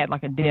year, we had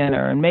like a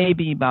dinner, and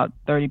maybe about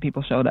 30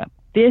 people showed up.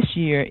 This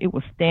year, it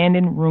was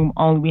standing room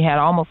only. We had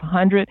almost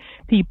 100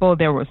 people.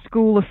 There were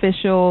school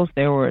officials.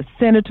 There were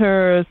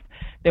senators.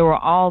 There were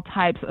all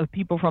types of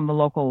people from the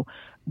local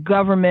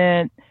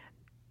government.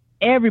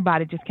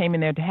 Everybody just came in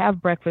there to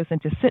have breakfast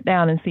and to sit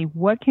down and see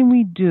what can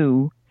we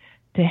do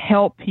to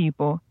help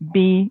people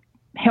be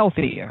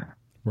healthier,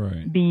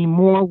 right, be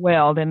more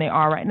well than they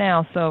are right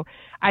now. So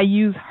I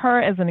use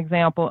her as an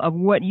example of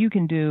what you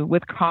can do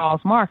with cause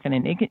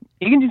marketing. It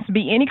can just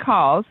be any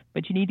cause,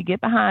 but you need to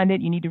get behind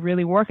it. You need to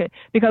really work it,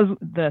 because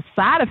the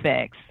side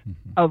effects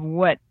of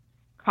what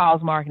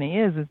cause marketing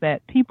is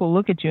that people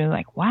look at you and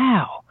like,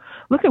 wow,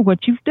 look at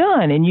what you've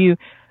done. And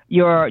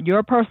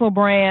your personal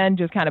brand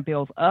just kind of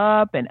builds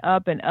up and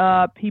up and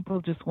up. People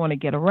just want to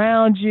get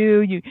around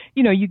you.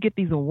 You get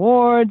these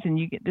awards and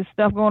you get this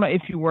stuff going on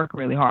if you work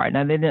really hard.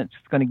 Now, they're not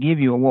just going to give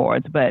you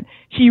awards, but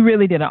she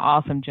really did an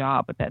awesome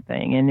job with that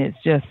thing. And it's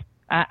just,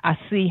 I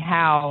see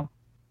how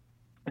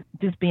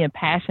just being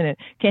passionate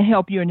can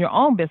help you in your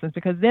own business,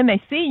 because then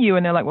they see you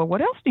and they're like, well,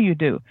 what else do you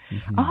do?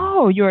 Mm-hmm.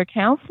 Oh, you're a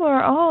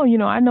counselor. Oh,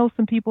 I know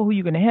some people who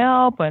you can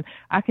help, and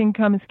I can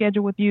come and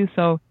schedule with you.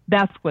 So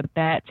that's what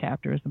that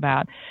chapter is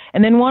about.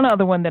 And then one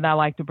other one that I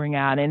like to bring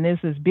out, and this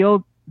is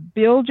build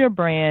your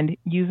brand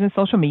using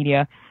social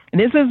media. And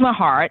this is my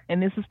heart,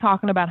 and this is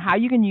talking about how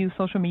you can use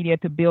social media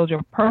to build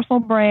your personal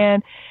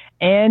brand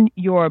and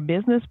your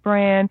business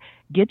brand.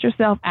 Get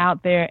yourself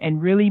out there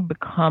and really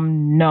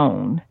become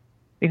known.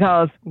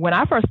 Because when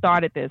I first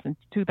started this in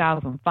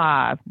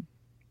 2005,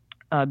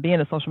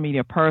 being a social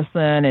media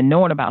person and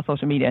knowing about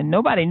social media,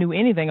 nobody knew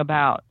anything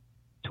about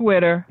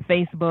Twitter,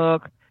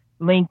 Facebook,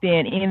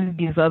 LinkedIn, any of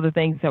these other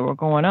things that were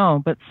going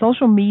on. But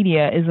social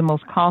media is the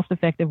most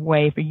cost-effective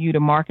way for you to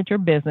market your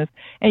business,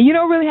 and you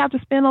don't really have to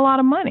spend a lot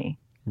of money.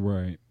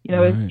 Right.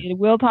 It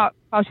will cost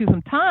you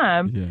some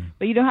time,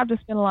 but you don't have to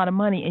spend a lot of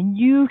money, and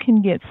you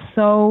can get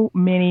so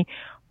many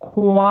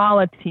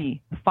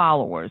quality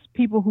followers,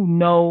 people who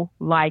know,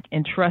 like,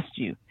 and trust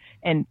you,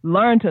 and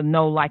learn to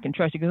know, like, and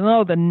trust you.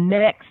 Because the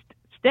next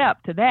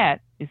step to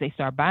that is they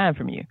start buying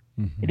from you.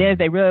 Mm-hmm. And then if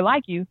they really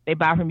like you, they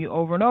buy from you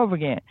over and over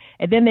again.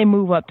 And then they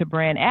move up to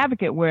brand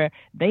advocate, where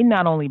they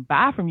not only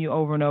buy from you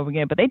over and over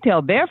again, but they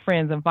tell their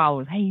friends and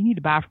followers, hey, you need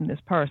to buy from this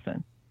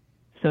person.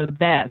 So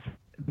that's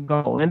the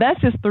goal. And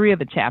that's just 3 of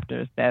the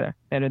chapters that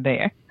are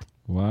there.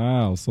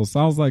 Wow. So it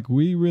sounds like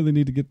we really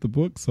need to get the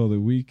book so that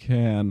we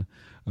can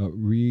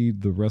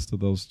read the rest of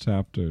those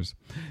chapters.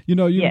 You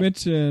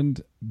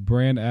mentioned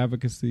brand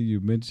advocacy. You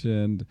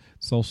mentioned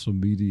social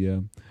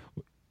media.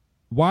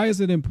 Why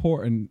is it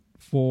important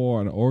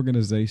for an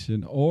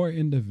organization or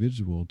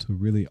individual to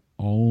really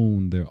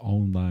own their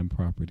online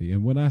property?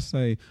 And when I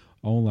say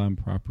online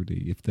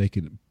property, if they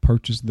could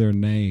purchase their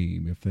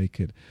name, if they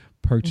could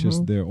purchase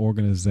their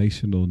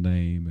organizational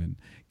name and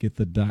get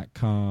the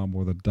 .com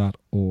or the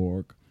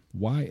 .org,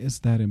 why is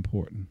that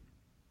important?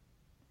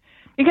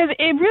 Because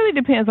it really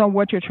depends on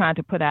what you're trying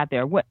to put out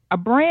there. What a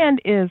brand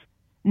is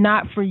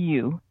not for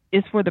you,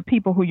 it's for the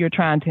people who you're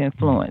trying to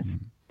influence.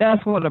 Mm-hmm.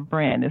 That's what a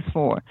brand is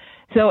for.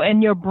 So,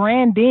 and your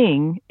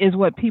branding is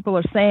what people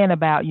are saying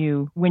about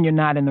you when you're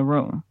not in the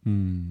room.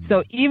 Mm.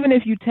 So even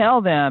if you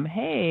tell them,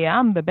 hey,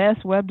 I'm the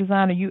best web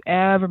designer you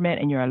ever met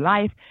in your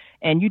life,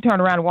 and you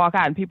turn around and walk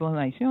out and people are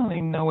like, she don't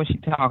even know what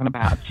she's talking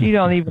about. She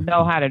don't even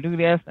know how to do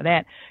this or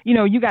that.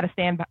 You got to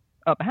stand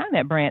up behind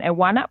that brand. And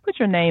why not put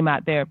your name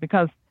out there?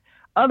 Because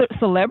other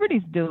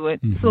celebrities do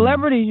it. Mm-hmm.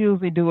 Celebrities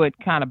usually do it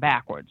kind of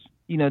backwards.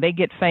 They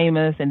get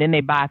famous and then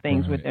they buy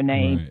things with their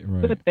name,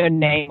 put their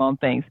name on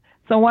things.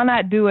 So why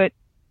not do it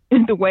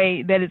in the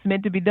way that it's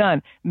meant to be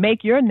done?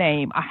 Make your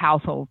name a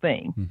household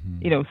thing.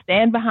 Mm-hmm.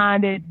 Stand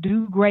behind it,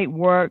 do great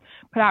work,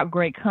 put out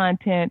great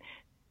content,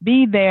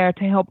 be there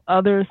to help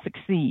others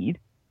succeed.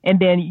 And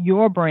then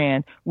your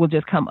brand will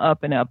just come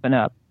up and up and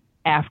up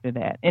after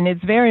that. And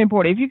it's very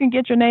important. If you can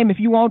get your name, if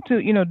you want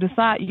to,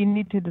 decide, you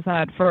need to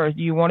decide first,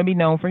 do you want to be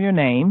known for your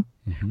name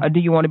or do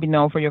you want to be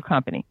known for your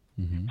company?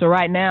 Mm-hmm. So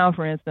right now,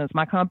 for instance,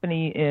 my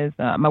company is,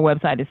 my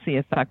website is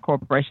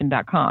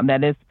csicorporation.com.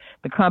 That is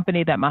the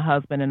company that my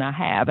husband and I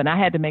have. And I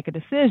had to make a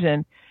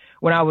decision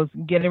when I was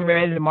getting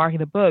ready to market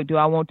the book. Do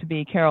I want to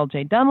be Carol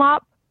J.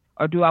 Dunlop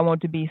or do I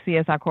want to be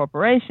CSI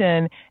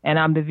Corporation and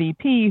I'm the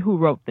VP who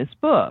wrote this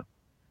book?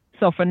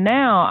 So for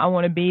now, I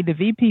want to be the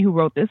VP who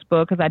wrote this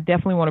book because I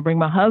definitely want to bring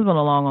my husband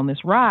along on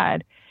this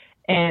ride.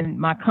 And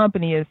my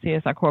company is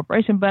CSI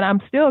Corporation, but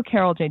I'm still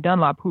Carol J.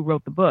 Dunlop who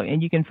wrote the book.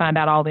 And you can find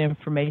out all the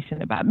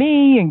information about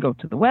me and go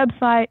to the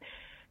website.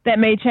 That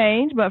may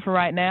change, but for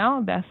right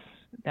now,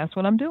 that's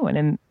what I'm doing.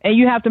 And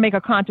you have to make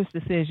a conscious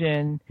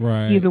decision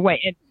either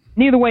way. And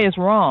neither way is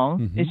wrong.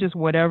 Mm-hmm. It's just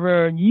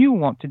whatever you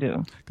want to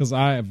do. Because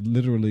I have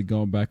literally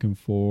gone back and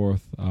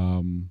forth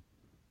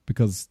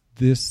because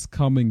this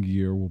coming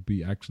year will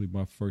be actually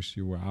my first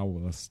year where I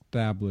will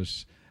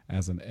establish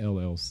as an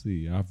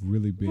LLC. I've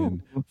really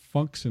been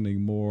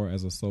functioning more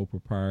as a sole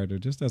proprietor,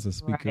 just as a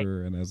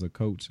speaker and as a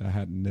coach. I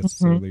hadn't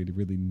necessarily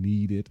really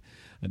needed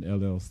an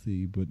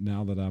LLC, but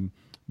now that I'm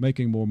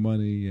making more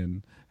money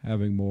and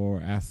having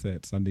more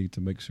assets, I need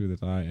to make sure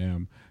that I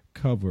am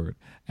covered.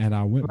 And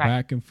I went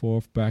back and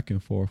forth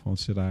on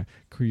should I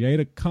create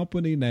a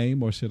company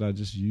name or should I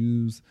just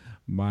use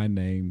my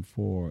name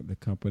for the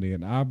company?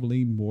 And I've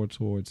leaned more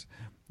towards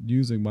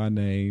using my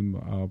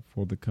name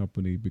for the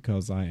company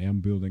because I am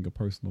building a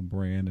personal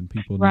brand and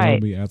people know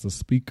me as a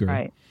speaker.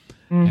 Right.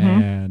 Mm-hmm.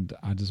 And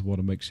I just want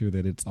to make sure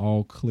that it's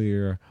all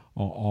clear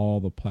on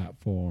all the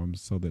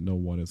platforms so that no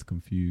one is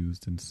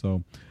confused. And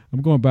so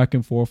I'm going back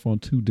and forth on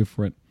 2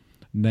 different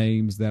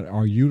names that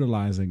are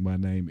utilizing my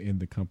name in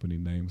the company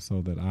name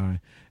so that I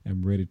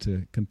am ready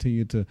to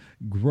continue to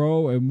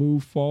grow and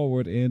move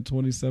forward in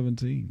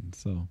 2017.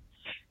 So,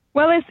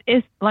 well,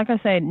 it's like I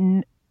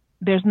said,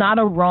 there's not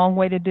a wrong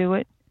way to do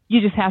it. You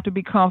just have to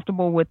be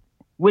comfortable with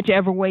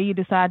whichever way you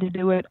decide to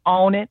do it,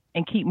 own it,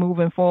 and keep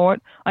moving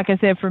forward. Like I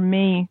said, for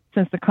me,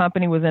 since the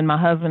company was in my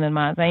husband and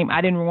my name,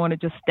 I didn't want to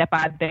just step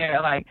out there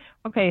like,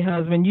 okay,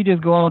 husband, you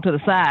just go on to the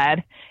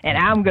side, and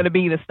I'm going to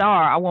be the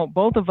star. I want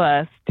both of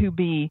us to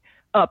be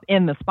up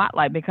in the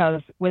spotlight,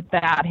 because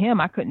without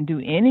him, I couldn't do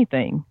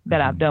anything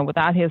that I've done.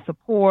 Without his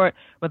support,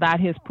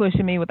 without his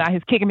pushing me, without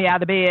his kicking me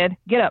out of bed,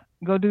 get up,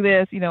 go do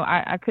this,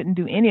 I couldn't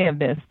do any of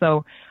this.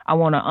 So I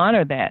want to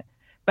honor that.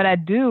 But I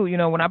do,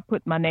 when I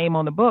put my name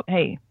on the book,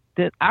 hey,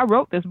 I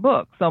wrote this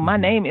book, so my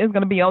name is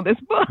going to be on this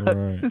book.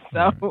 Right,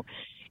 so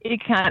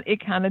it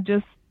kind of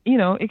just,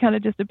 it kind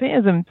of just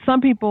depends. And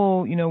some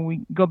people,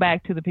 we go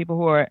back to the people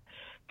who are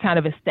kind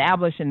of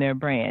establishing their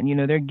brand,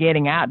 they're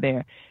getting out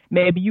there.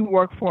 Maybe you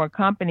work for a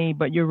company,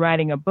 but you're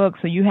writing a book,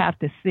 so you have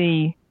to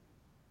see,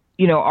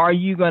 are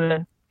you going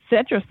to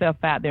set yourself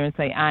out there and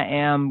say, I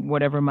am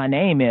whatever my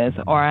name is,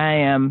 or I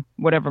am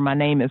whatever my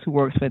name is who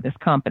works for this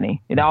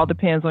company. It all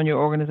depends on your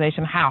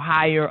organization, how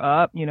high you're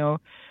up.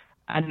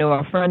 I know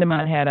a friend of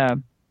mine had a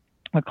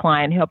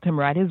client, helped him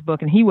write his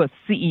book, and he was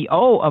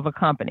CEO of a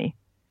company,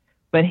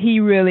 but he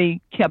really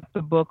kept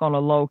the book on a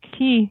low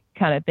key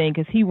kind of thing,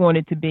 because he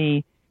wanted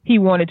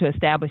to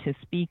establish his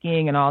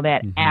speaking and all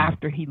that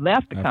after he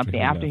left the company,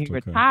 after he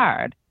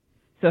retired.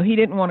 So he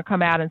didn't want to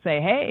come out and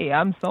say, hey,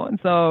 I'm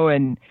so-and-so.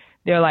 And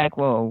they're like,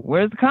 well,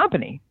 where's the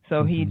company?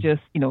 So he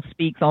just,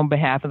 speaks on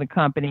behalf of the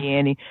company.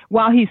 And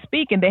while he's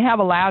speaking, they have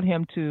allowed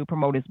him to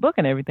promote his book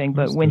and everything.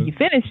 But when he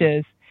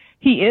finishes,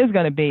 he is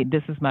going to be,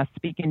 this is my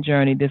speaking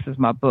journey, this is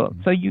my book.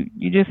 So you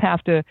just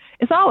have to,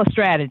 it's all a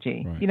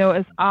strategy. Right.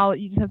 It's all,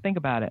 you just have to think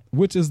about it.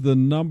 Which is the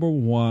number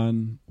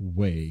one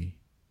way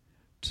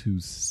to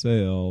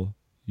sell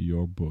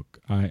your book?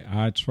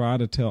 I try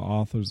to tell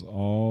authors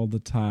all the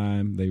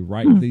time, they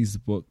write these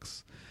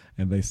books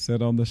and they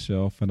sit on the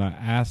shelf, and I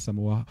ask them,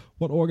 well,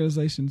 what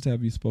organizations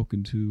have you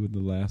spoken to in the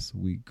last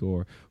week,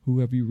 or who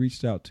have you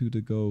reached out to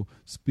go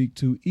speak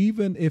to,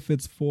 even if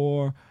it's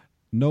for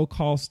no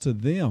cost to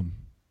them.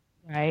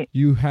 Right.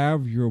 You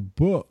have your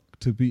book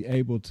to be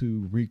able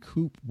to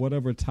recoup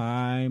whatever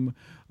time,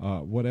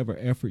 whatever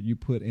effort you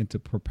put into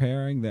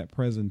preparing that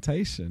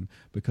presentation,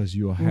 because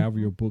you'll have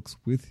your books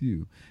with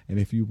you. And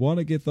if you want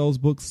to get those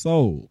books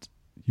sold,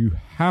 you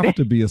have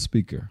to be a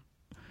speaker.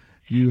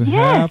 You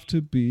have to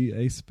be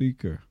a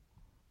speaker.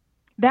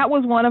 That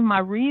was one of my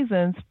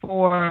reasons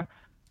for,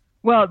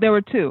 well, there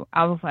were two.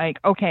 I was like,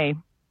 okay,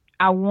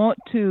 I want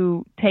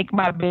to take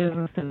my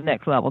business to the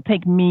next level,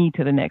 take me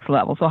to the next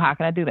level. So how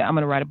can I do that? I'm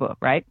going to write a book,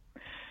 right?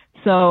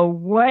 So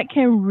what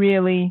can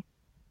really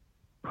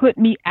put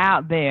me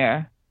out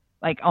there,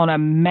 like on a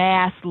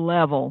mass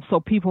level, so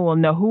people will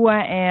know who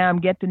I am,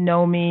 get to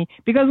know me?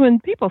 Because when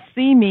people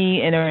see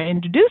me and are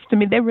introduced to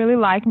me, they really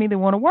like me. They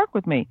want to work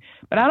with me.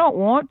 But I don't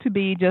want to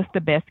be just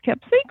the best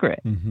kept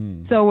secret.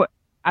 So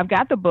I've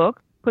got the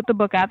book, put the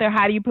book out there.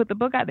 How do you put the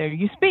book out there?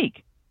 You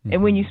speak.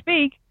 And when you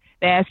speak,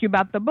 they ask you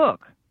about the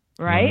book,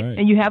 right?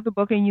 And you have the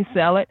book and you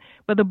sell it.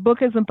 But the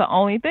book isn't the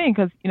only thing,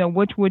 because,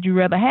 which would you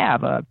rather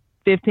have, a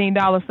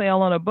 $15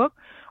 sale on a book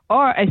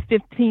or a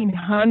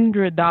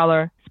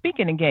 $1,500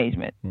 speaking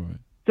engagement? Right.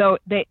 So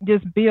they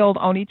just build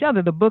on each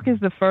other. The book is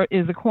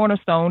the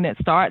cornerstone that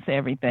starts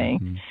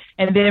everything,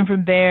 and then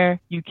from there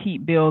you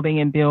keep building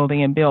and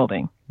building and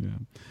building. Yeah.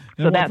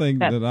 And so one thing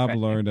that I've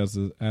learned as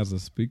a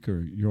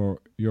speaker,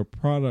 your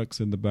products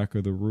in the back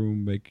of the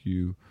room make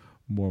you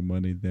more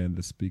money than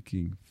the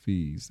speaking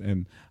fees.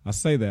 And I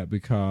say that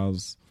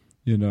because,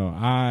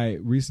 I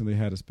recently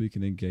had a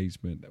speaking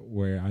engagement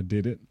where I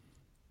did it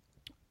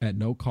at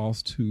no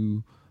cost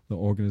to the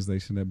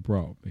organization that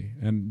brought me.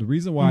 And the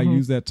reason why I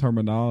use that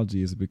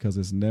terminology is because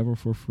it's never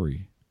for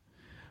free.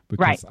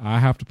 Because I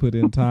have to put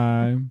in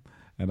time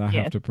and I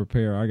have to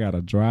prepare. I got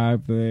to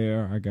drive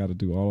there. I got to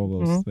do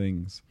all of those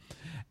things.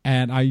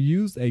 And I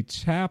used a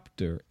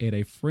chapter in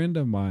a friend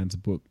of mine's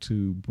book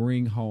to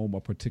bring home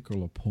a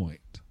particular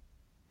point.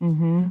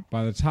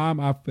 By the time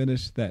I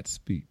finished that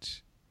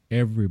speech,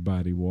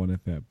 everybody wanted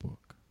that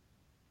book.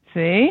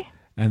 See?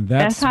 And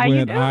that's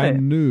when I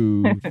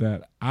knew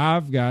that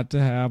I've got to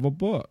have a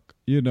book,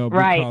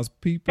 because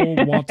people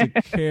want to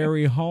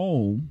carry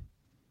home.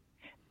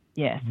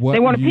 Yes. They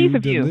want a piece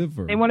of you.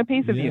 They want a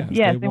piece of you.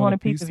 Yes, they want a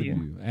piece of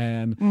you.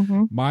 And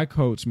my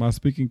coach, my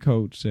speaking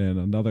coach, and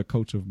another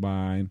coach of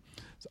mine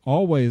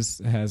always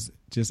has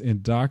just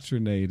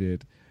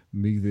indoctrinated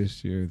me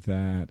this year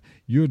that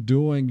you're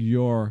doing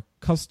your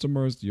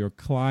customers, your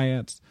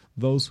clients,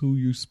 those who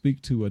you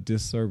speak to, a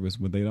disservice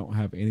when they don't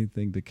have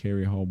anything to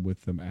carry home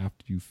with them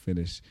after you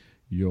finish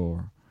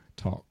your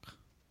talk.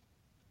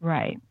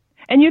 Right.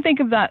 And you think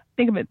of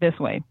it this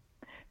way.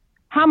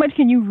 How much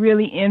can you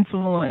really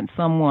influence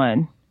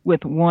someone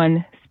with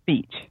one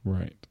speech?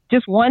 Right.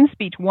 Just one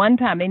speech, one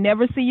time. They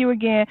never see you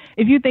again.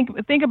 If you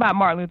think about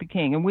Martin Luther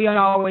King, and we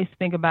always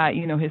think about,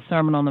 his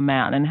Sermon on the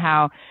Mount and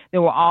how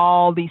there were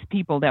all these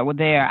people that were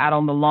there out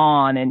on the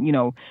lawn and,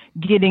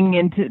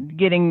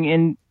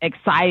 getting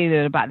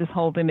excited about this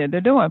whole thing that they're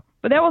doing.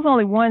 But there was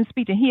only one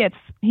speech, and he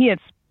had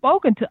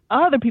spoken to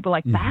other people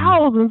like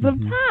thousands of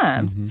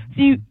times.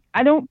 So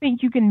I don't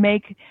think you can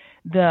make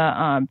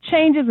the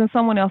changes in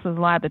someone else's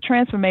life, the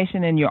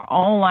transformation in your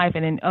own life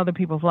and in other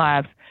people's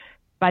lives,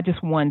 by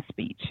just one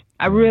speech.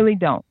 I really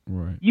don't.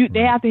 They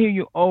have to hear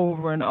you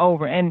over and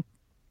over. And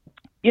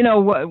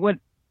what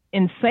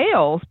in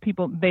sales,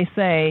 they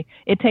say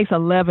it takes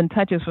 11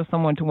 touches for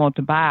someone to want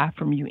to buy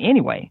from you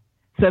anyway.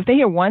 So if they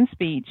hear one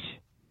speech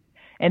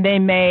and they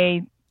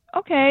may,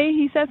 okay,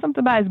 he said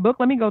something about his book,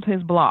 let me go to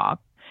his blog.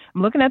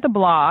 I'm looking at the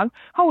blog.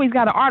 Oh, he's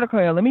got an article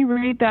here. Let me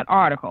read that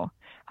article.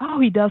 Oh,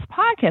 he does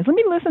podcasts. Let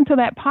me listen to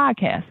that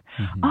podcast.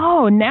 Mm-hmm.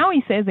 Oh, now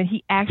he says that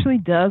he actually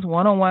does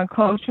one-on-one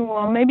coaching.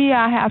 Well, maybe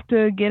I have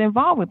to get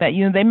involved with that.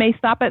 They may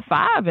stop at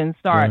 5 and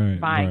start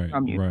buying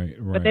from you. Right.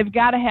 But they've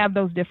got to have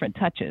those different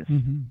touches.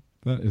 Mm-hmm.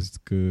 That is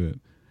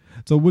good.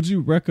 So would you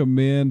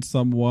recommend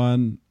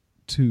someone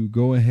to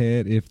go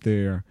ahead if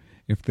their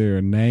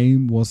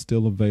name was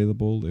still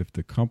available, if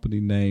the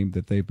company name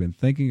that they've been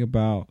thinking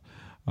about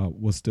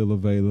was still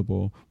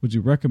available? Would you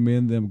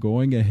recommend them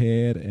going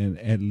ahead and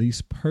at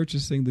least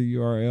purchasing the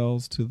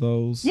URLs to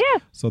those?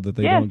 Yes. So that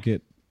they don't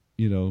get,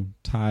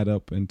 tied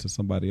up into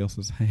somebody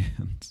else's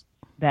hands?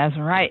 That's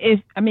right.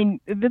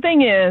 The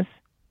thing is,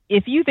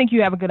 if you think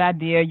you have a good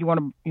idea, you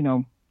want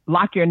to,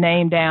 lock your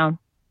name down,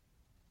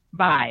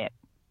 buy it.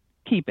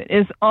 Keep it.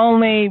 It's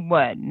only,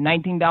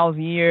 $19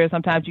 a year.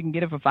 Sometimes you can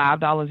get it for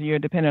 $5 a year,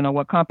 depending on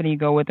what company you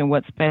go with and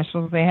what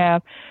specials they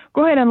have.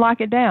 Go ahead and lock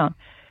it down.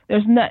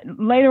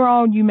 Later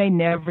on, you may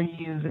never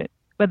use it.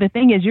 But the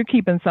thing is, you're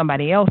keeping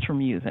somebody else from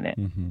using it.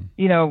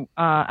 Mm-hmm.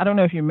 I don't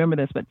know if you remember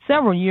this, but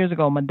several years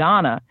ago,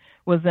 Madonna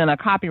was in a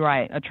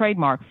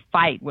trademark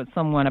fight with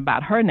someone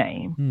about her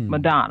name,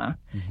 Madonna.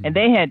 Mm-hmm. And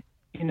they had,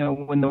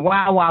 when the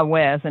Wild Wild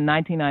West in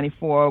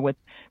 1994 with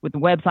the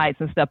websites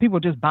and stuff, people were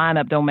just buying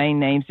up domain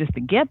names just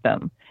to get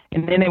them.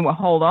 And then they would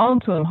hold on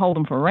to them, hold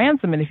them for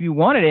ransom. And if you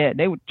wanted it,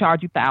 they would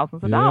charge you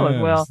thousands of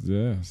dollars. Well,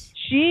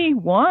 she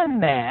won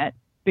that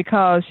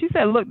because she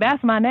said, look,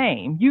 that's my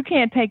name. You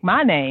can't take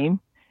my name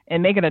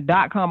and make it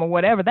a .com or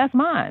whatever. That's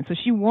mine. So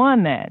she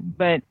won that.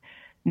 But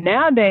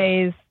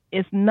nowadays,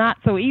 it's not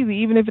so easy,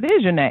 even if it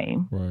is your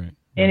name. Right.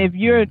 And if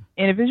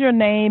it's your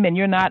name and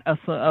you're not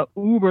a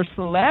uber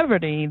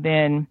celebrity,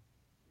 then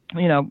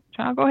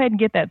try to go ahead and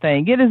get that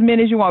thing. Get as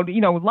many as you want.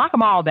 Lock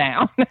them all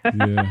down.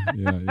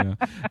 Yeah.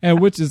 And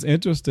which is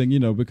interesting,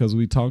 because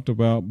we talked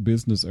about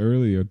business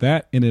earlier.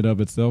 That in and of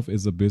itself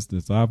is a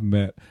business. I've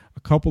met a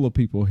couple of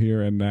people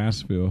here in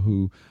Nashville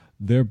who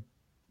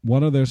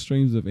one of their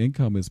streams of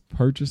income is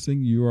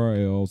purchasing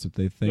URLs that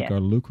they think are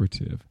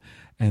lucrative,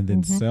 and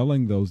then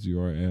selling those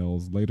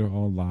URLs later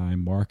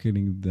online,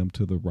 marketing them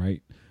to the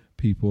right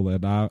people.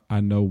 And I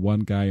know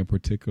one guy in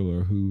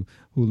particular who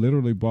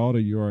literally bought a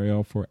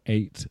URL for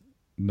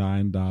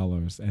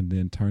 $8-9 and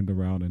then turned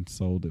around and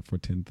sold it for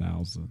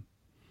 $10,000.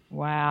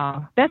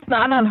 Wow, that's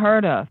not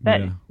unheard of.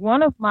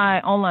 One of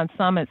my online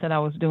summits that I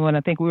was doing,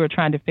 I think we were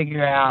trying to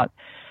figure out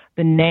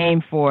the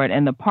name for it,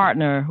 and the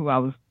partner who I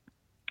was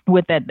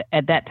with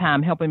at that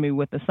time helping me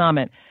with the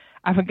summit,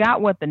 I forgot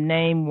what the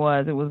name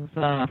was. It was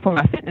for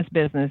my fitness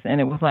business,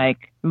 and it was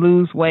like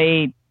Lose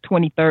Weight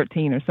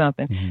 2013 or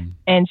something. Mm-hmm.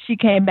 And she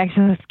came back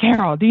and said,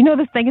 Carol, do you know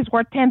this thing is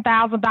worth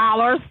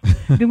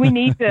 $10,000? Do we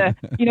need to,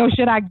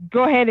 should I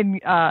go ahead and,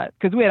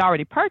 because we had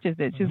already purchased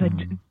it. She said,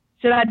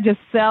 should I just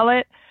sell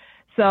it?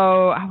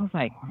 So I was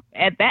like,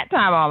 at that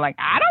time, I was like,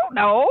 I don't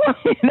know.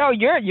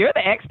 You're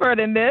the expert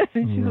in this.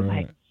 And she was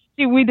like,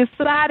 we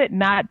decided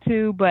not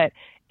to, but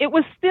it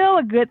was still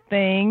a good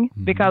thing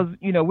because,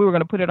 we were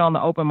going to put it on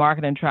the open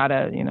market and try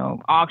to,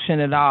 auction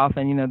it off.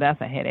 And,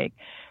 that's a headache.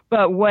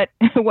 But what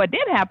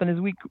did happen is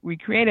we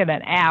created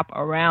an app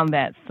around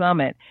that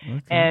summit,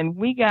 and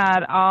we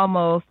got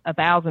almost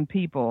 1,000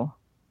 people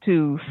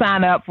to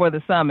sign up for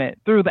the summit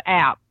through the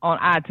app on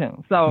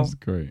iTunes. So that's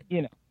great.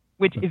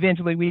 Which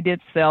eventually we did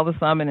sell the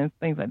summit and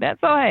things like that.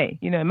 So, hey,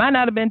 it might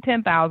not have been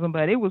 10,000,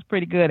 but it was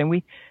pretty good, and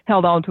we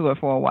held on to it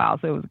for a while,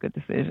 so it was a good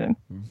decision.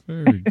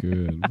 Very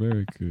good,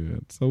 very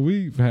good. So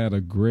we've had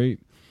a great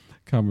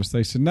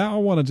conversation. Now I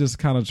want to just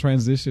kind of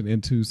transition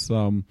into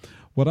some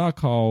what I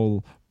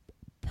call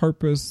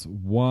purpose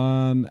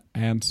one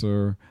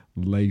answer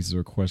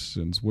laser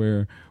questions,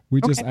 where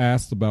we just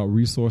asked about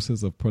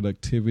resources of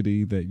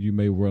productivity that you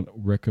may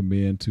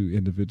recommend to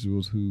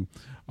individuals who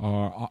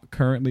are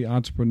currently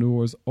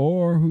entrepreneurs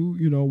or who,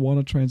 want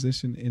to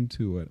transition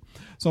into it.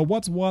 So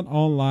what's one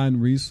online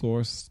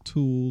resource,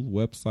 tool,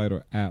 website,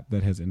 or app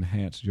that has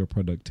enhanced your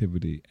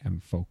productivity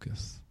and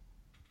focus?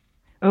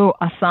 Oh,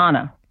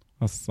 Asana.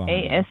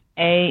 Asana.com.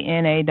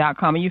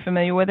 Are you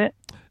familiar with it?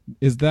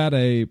 Is that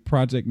a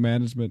project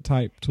management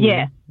type tool?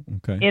 Yeah.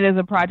 Okay. It is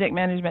a project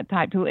management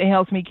type tool. It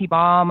helps me keep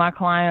all my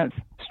clients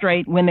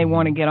straight when they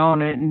want to get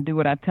on it and do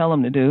what I tell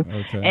them to do.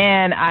 Okay.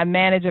 And I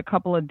manage a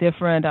couple of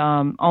different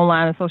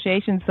online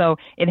associations, so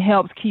it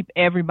helps keep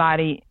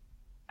everybody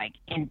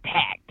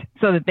intact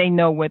so that they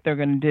know what they're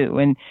going to do.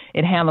 And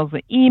it handles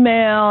the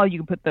email. You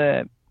can put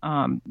the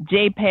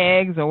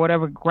JPEGs or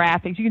whatever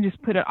graphics. You can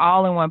just put it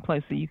all in one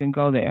place so you can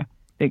go there.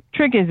 The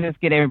trick is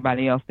just get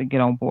everybody else to get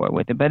on board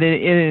with it. But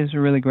it is a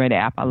really great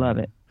app. I love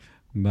it.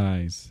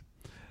 Nice.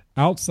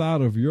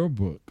 Outside of your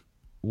book,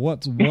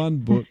 what's one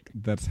book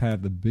that's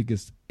had the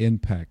biggest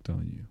impact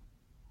on you?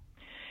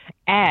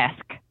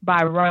 Ask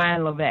by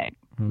Ryan Levesque.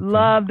 Okay.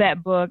 Love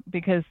that book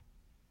because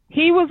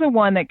he was the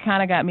one that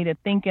kind of got me to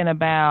thinking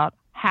about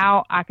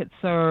how I could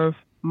serve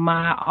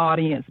my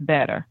audience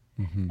better.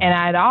 Mm-hmm. And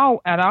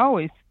I'd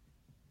always,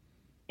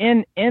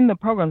 in the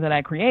programs that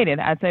I created,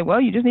 I'd say,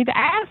 well, you just need to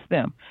ask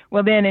them.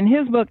 Well, then in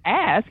his book,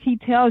 Ask, he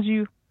tells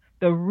you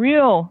the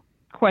real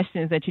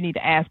questions that you need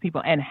to ask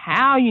people and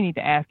how you need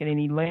to ask it, and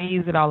he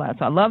lays it all out.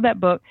 So I love that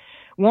book.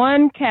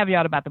 One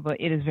caveat about the book,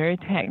 it is very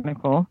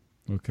technical.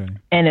 Okay.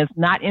 And it's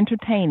not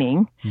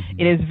entertaining. Mm-hmm.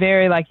 It is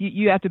very like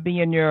you have to be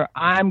in your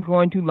I'm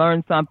going to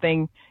learn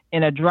something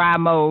in a dry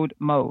mode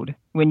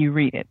when you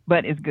read it.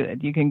 But it's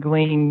good. You can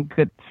glean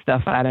good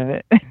stuff out of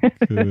it.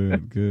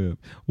 Good.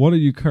 What are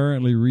you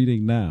currently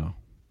reading now?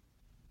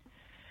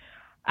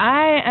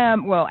 I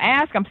am,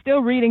 Ask, I'm still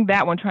reading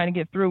that one, trying to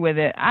get through with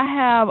it. I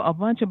have a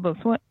bunch of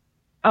books.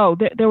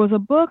 There was a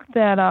book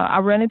that I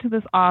ran into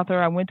this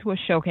author. I went to a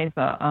showcase,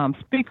 a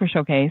speaker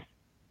showcase,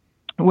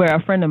 where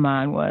a friend of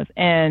mine was,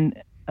 and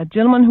a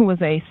gentleman who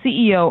was a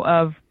CEO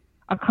of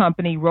a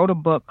company wrote a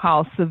book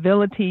called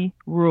Civility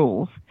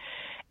Rules.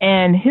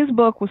 And his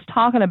book was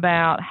talking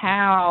about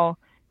how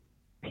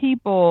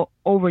people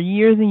over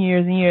years and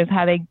years and years,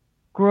 how they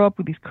grow up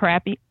with these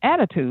crappy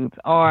attitudes,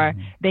 or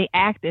they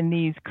act in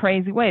these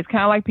crazy ways,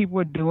 kind of like people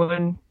were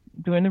doing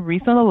during the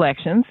recent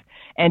elections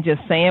and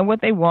just saying what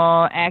they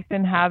want,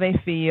 acting how they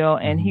feel.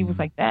 And he was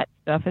like, that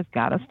stuff has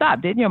got to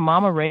stop. Didn't your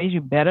mama raise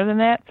you better than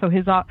that? So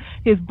his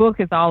book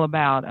is all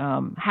about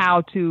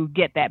how to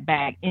get that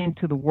back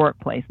into the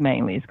workplace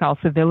mainly. It's called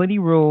Civility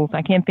Rules.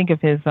 I can't think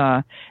of his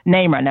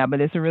name right now, but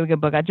it's a really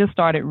good book. I just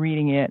started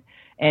reading it,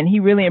 and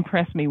he really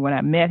impressed me when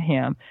I met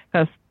him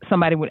because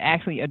somebody would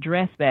actually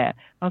address that.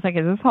 I was like,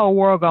 is this whole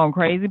world going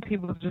crazy?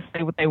 People just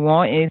say what they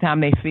want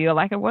anytime they feel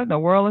like it. What in the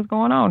world is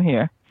going on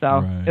here? So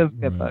it was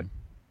a good book.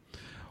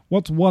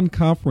 What's one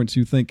conference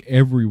you think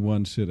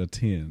everyone should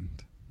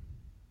attend?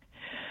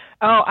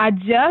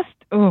 And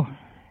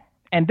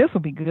this will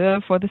be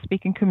good for the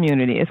speaking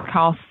community. It's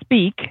called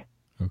Speak.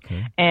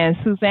 Okay. And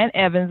Suzanne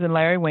Evans and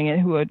Larry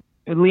Wingett,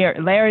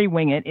 Larry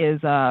Wingett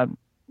is an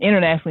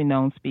internationally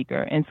known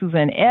speaker, and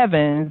Suzanne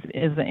Evans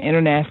is an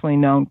internationally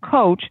known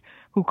coach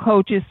who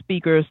coaches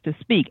speakers to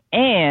speak,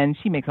 and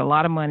she makes a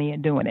lot of money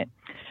at doing it.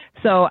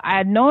 So I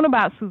had known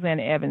about Suzanne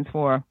Evans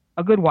for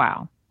a good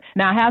while.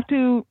 Now, I have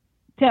to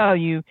tell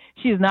you,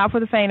 she is not for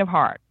the faint of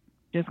heart.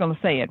 Just going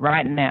to say it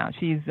right now.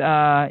 She's,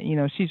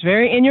 she's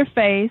very in your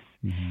face,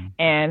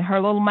 and her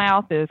little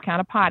mouth is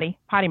kind of potty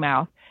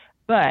mouth.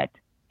 But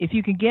if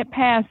you can get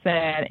past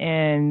that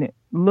and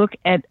look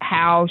at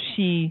how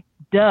she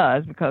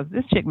does, because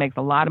this chick makes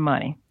a lot of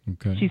money.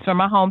 Okay. She's from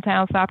my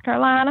hometown, South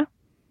Carolina.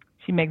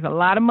 She makes a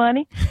lot of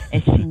money,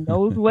 and she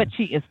knows what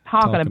she is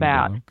talking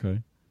about.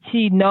 Okay.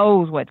 She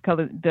knows what,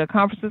 because the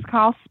conference is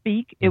called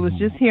Speak. It was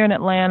just here in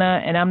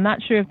Atlanta, and I'm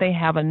not sure if they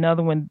have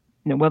another one.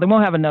 Well, they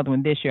won't have another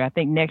one this year. I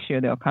think next year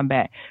they'll come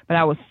back. But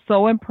I was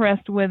so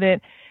impressed with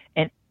it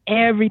and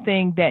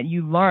everything that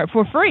you learn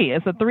for free.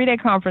 It's a 3-day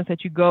conference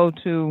that you go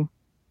to.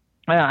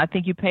 I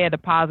think you pay a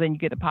deposit and you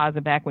get the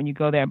deposit back when you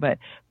go there. But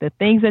the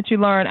things that you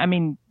learn, I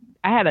mean,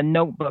 I had a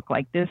notebook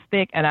like this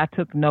thick, and I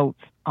took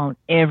notes on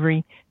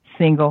every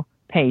single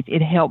page.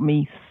 It helped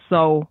me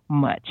so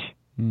much.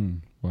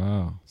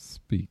 Wow.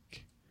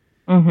 Speak.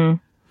 Mm-hmm.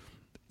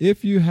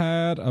 If you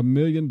had $1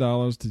 million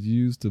to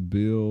use to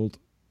build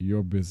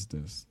your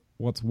business,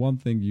 what's one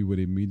thing you would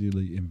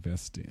immediately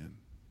invest in?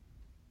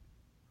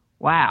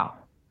 Wow.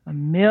 $1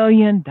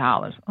 million.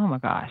 Oh, my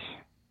gosh.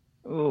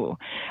 Ooh.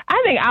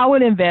 I think I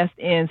would invest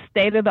in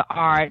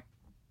state-of-the-art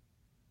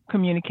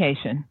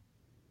communication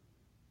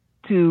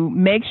to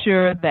make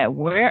sure that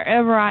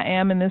wherever I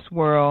am in this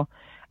world,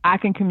 I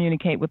can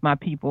communicate with my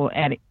people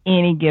at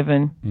any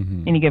given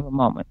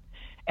moment.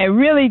 And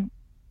really,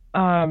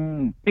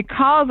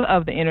 because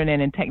of the internet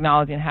and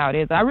technology and how it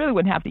is, I really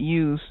wouldn't have to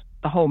use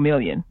the whole $1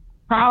 million.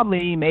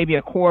 Probably maybe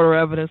a quarter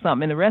of it or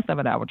something, and the rest of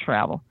it I would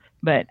travel.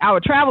 But I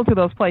would travel to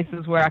those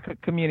places where I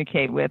could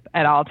communicate with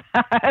at all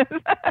times.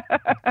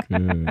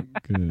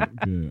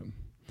 Good.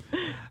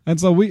 And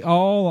so we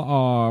all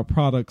are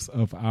products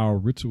of our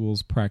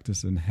rituals,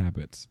 practice, and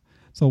habits.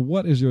 So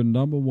what is your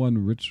number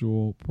one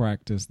ritual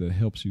practice that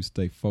helps you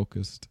stay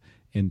focused,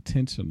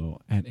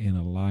 intentional, and in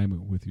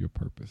alignment with your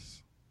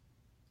purpose?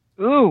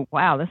 Ooh,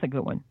 wow, that's a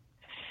good one.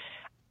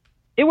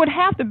 It would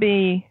have to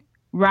be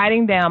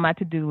writing down my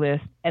to-do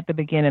list at the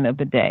beginning of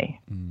the day.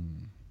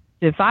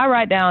 If I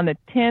write down the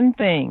 10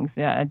 things,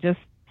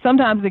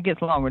 sometimes it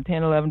gets longer,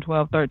 10, 11,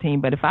 12, 13,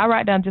 but if I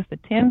write down just the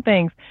 10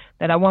 things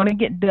that I want to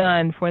get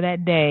done for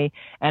that day,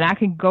 and I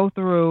can go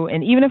through,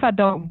 and even if I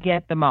don't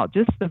get them out,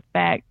 just the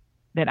fact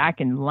that I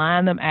can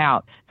line them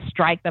out,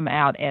 strike them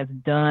out as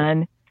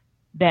done,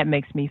 that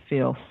makes me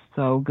feel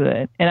so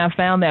good. And I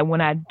found that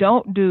when I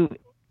don't do,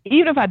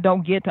 even if I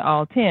don't get to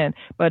all 10,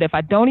 but if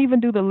I don't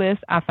even do the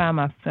list, I find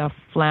myself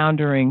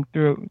floundering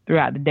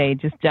throughout the day,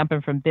 just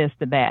jumping from this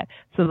to that.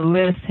 So the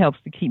list helps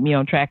to keep me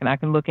on track, and I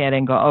can look at it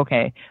and go,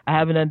 okay, I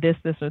haven't done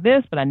this, or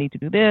this, but I need to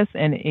do this,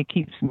 and it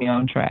keeps me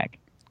on track.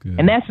 Good.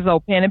 And that's just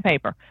old pen and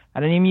paper.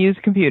 I don't even use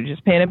a computer,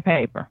 just pen and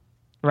paper.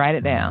 Write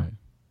it down. Right.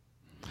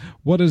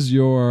 What is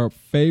your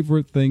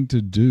favorite thing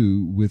to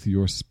do with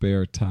your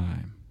spare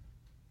time?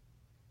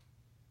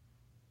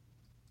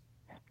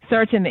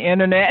 searching the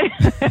internet.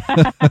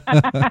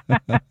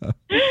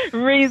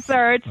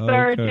 Research,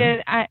 search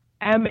it.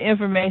 I'm an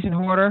information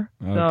hoarder,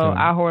 so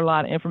I hoard a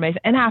lot of information.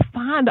 And I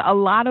find a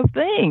lot of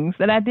things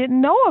that I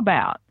didn't know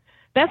about.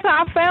 That's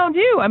how I found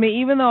you. I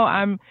mean, even though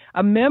I'm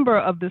a member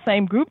of the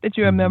same group that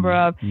you're a member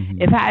of,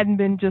 if I hadn't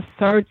been just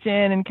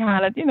searching and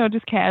kind of,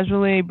 just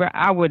casually,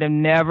 I would have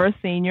never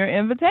seen your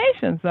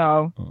invitation.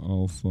 So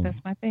awesome.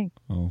 That's my thing.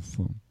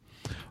 Awesome.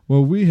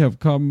 Well, we have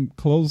come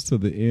close to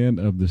the end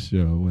of the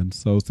show. And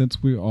so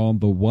since we're on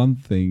the one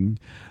thing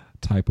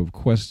type of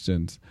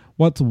questions,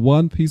 what's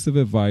one piece of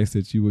advice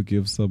that you would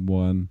give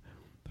someone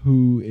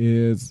who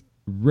is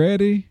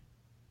ready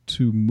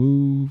to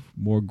move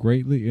more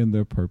greatly in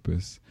their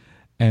purpose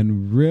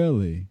and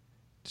really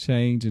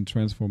change and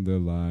transform their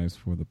lives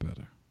for the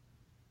better?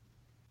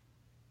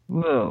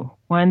 Whoa,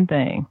 one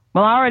thing.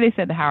 Well, I already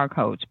said the hire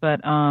coach,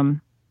 but I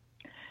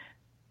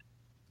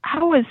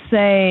would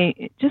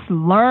say just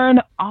learn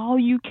all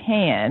you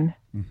can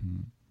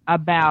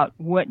about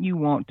what you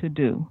want to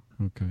do.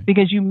 Okay.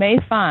 Because you may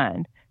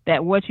find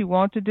that what you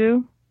want to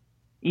do,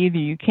 either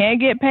you can't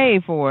get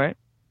paid for it,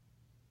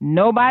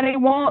 nobody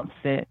wants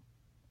it,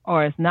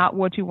 or it's not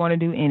what you want to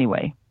do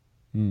anyway.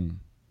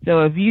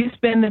 So if you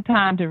spend the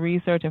time to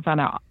research and find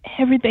out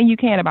everything you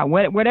can about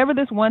whatever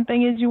this one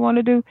thing is you want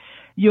to do,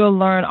 you'll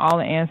learn all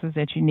the answers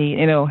that you need,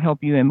 and it'll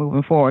help you in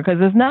moving forward. Because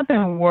there's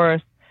nothing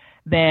worse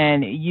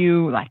than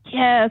you like,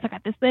 yes, I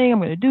got this thing, I'm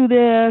going to do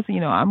this,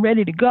 I'm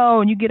ready to go,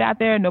 and you get out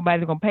there and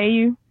nobody's going to pay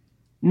you.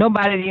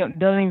 Nobody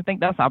doesn't even think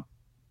that's a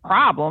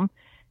problem.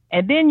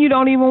 And then you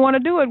don't even want to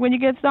do it when you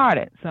get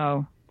started.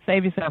 So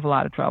save yourself a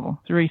lot of trouble.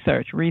 It's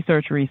research.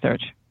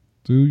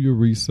 Do your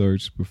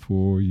research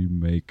before you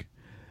make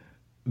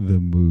the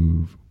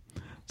move.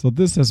 So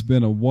this has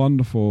been a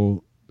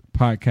wonderful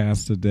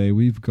podcast today.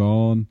 We've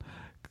gone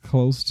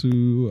close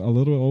to a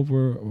little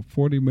over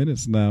 40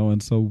 minutes now.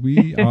 And so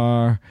we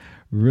are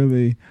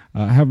really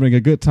having a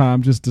good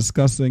time just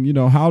discussing,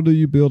 how do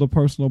you build a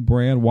personal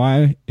brand?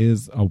 Why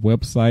is a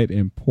website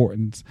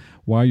important?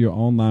 Why your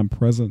online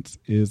presence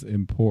is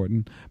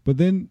important? But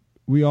then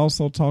we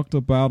also talked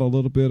about a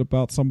little bit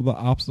about some of the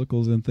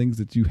obstacles and things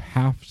that you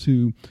have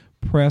to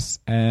press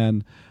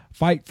and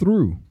fight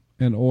through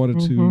in order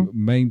to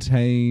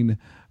maintain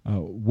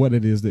what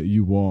it is that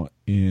you want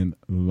in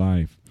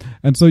life.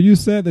 And so you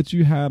said that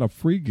you had a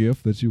free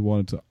gift that you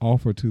wanted to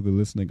offer to the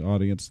listening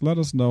audience. Let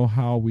us know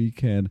how we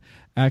can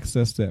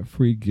access that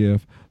free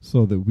gift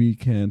so that we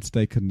can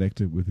stay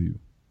connected with you.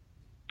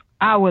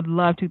 I would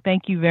love to.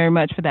 Thank you very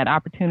much for that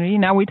opportunity.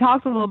 Now, we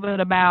talked a little bit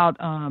about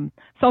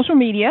social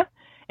media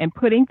and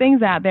putting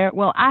things out there.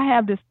 Well, I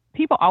have this,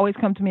 people always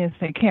come to me and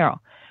say, Carol,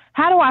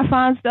 how do I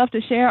find stuff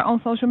to share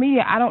on social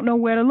media? I don't know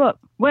where to look.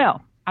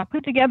 Well, I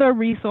put together a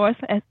resource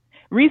that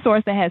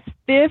has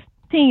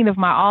 15 of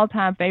my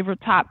all-time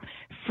favorite top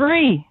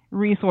free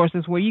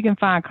resources where you can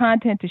find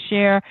content to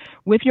share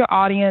with your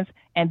audience.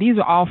 And these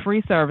are all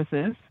free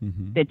services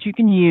that you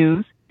can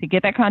use to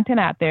get that content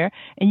out there.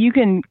 And you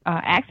can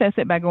access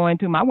it by going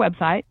to my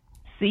website,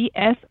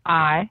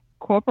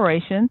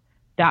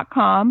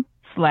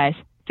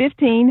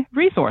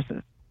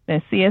 csicorporation.com/15resources.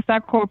 That's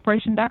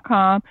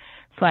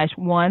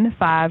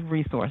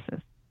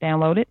csicorporation.com/15resources.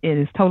 Download it. It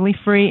is totally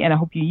free, and I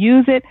hope you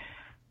use it.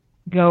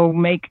 Go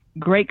make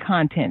great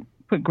content.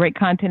 Put great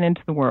content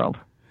into the world.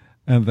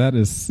 And that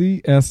is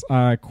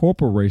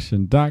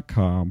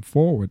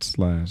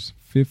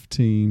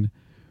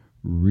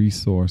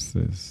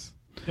csicorporation.com/15resources.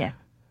 Yeah.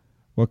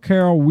 Well,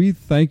 Carol, we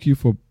thank you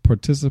for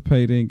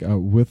participating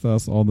with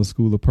us on the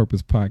School of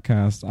Purpose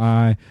podcast.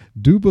 I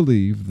do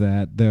believe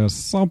that there's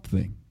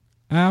something,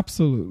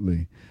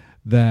 absolutely,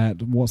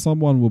 that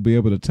someone will be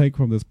able to take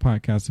from this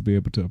podcast to be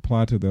able to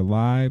apply to their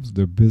lives,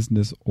 their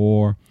business,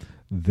 or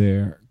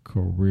their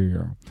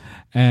career.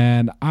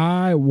 And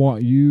I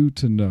want you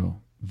to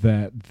know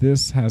that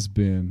this has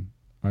been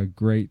a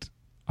great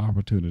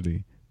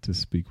opportunity to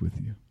speak with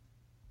you.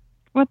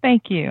 Well,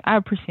 thank you. I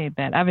appreciate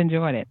that. I've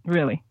enjoyed it,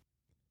 really.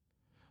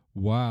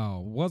 Wow.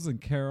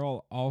 Wasn't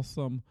Carol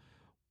awesome?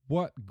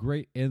 What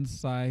great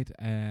insight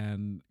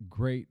and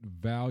great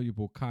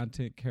valuable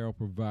content Carol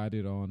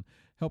provided on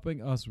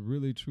helping us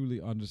really,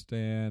 truly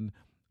understand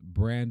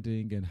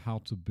branding and how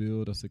to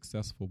build a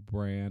successful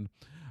brand.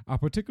 I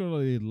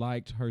particularly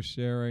liked her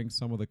sharing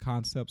some of the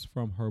concepts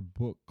from her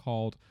book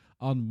called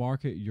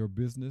Unmarket Your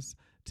Business,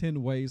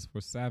 10 Ways for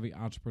Savvy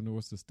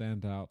Entrepreneurs to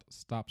Stand Out,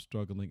 Stop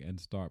Struggling, and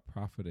Start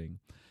Profiting.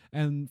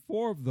 And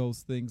 4 of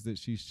those things that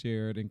she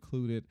shared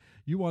included,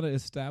 you want to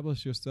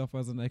establish yourself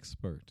as an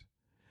expert.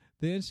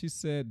 Then she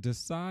said,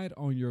 decide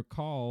on your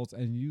calls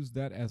and use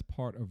that as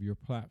part of your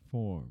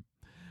platform.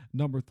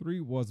 Number 3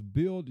 was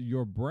build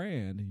your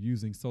brand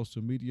using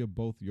social media,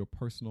 both your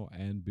personal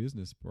and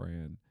business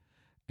brand.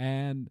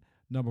 And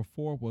number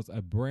 4 was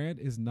a brand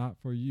is not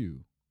for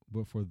you,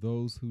 but for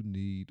those who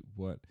need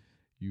what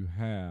you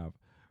have.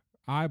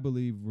 I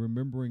believe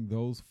remembering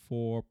those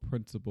 4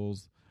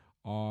 principles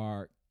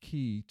are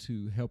key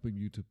to helping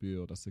you to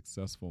build a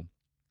successful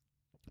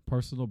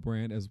personal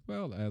brand as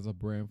well as a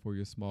brand for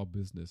your small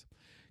business.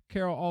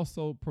 Carol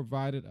also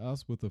provided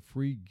us with a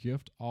free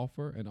gift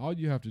offer, and all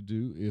you have to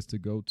do is to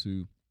go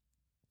to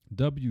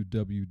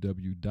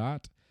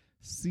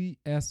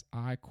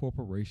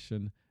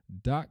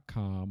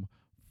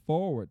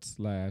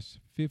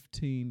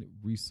www.csicorporation.com/15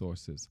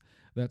 resources.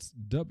 That's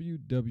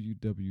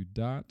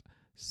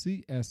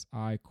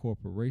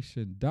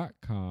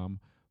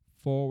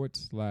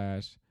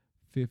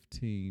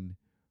www.csicorporation.com/15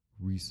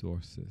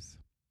 resources.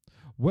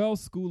 Well,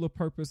 School of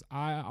Purpose,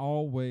 I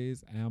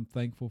always am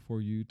thankful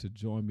for you to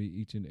join me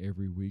each and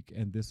every week.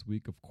 And this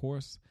week, of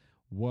course,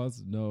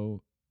 was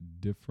no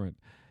different.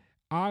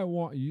 I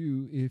want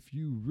you, if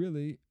you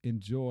really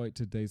enjoyed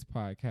today's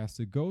podcast,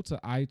 to go to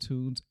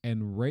iTunes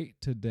and rate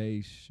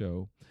today's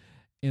show.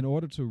 In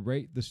order to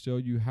rate the show,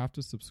 you have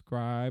to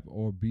subscribe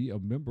or be a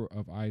member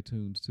of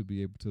iTunes to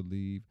be able to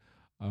leave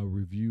a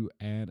review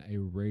and a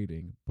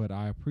rating. But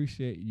I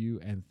appreciate you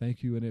and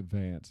thank you in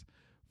advance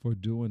for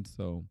doing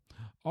so.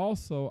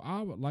 Also,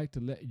 I would like to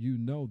let you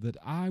know that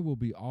I will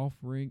be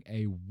offering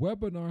a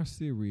webinar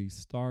series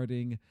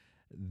starting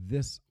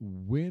this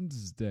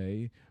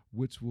Wednesday,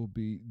 which will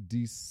be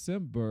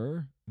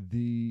December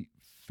the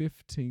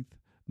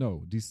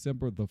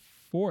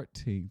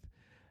 14th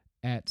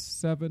at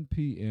 7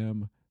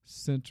 p.m.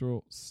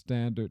 Central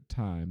Standard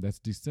Time. That's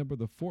December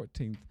the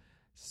 14th,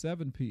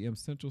 7 p.m.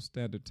 Central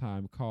Standard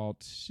Time,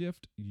 called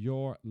Shift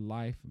Your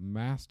Life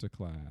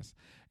Masterclass.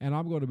 And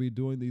I'm going to be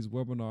doing these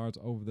webinars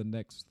over the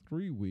next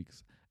 3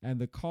 weeks. And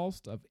the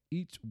cost of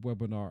each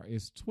webinar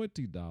is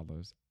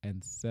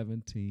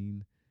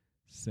 $20.17.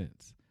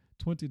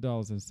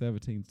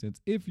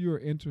 $20.17. If you're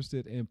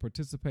interested in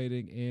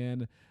participating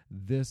in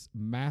this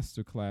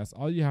masterclass,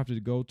 all you have to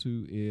go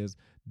to is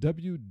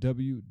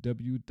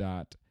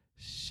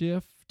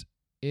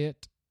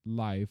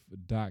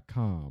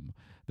www.shiftitlife.com.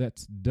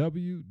 That's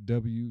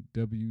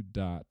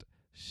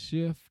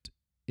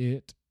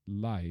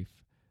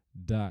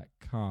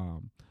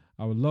www.shiftitlife.com.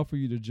 I would love for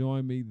you to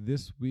join me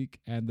this week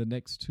and the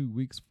next 2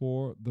 weeks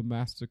for the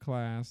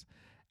masterclass,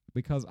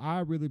 because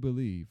I really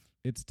believe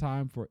it's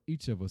time for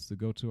each of us to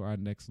go to our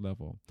next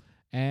level.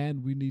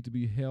 And we need to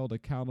be held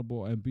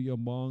accountable and be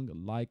among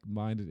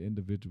like-minded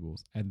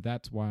individuals. And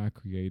that's why I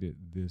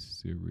created this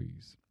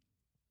series.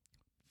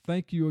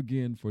 Thank you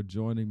again for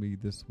joining me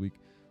this week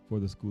for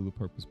the School of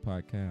Purpose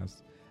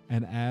podcast.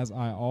 And as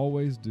I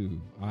always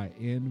do, I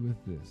end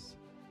with this.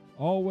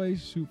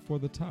 Always shoot for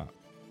the top,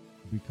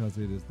 because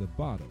it is the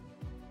bottom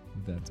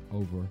that's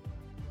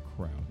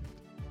overcrowded.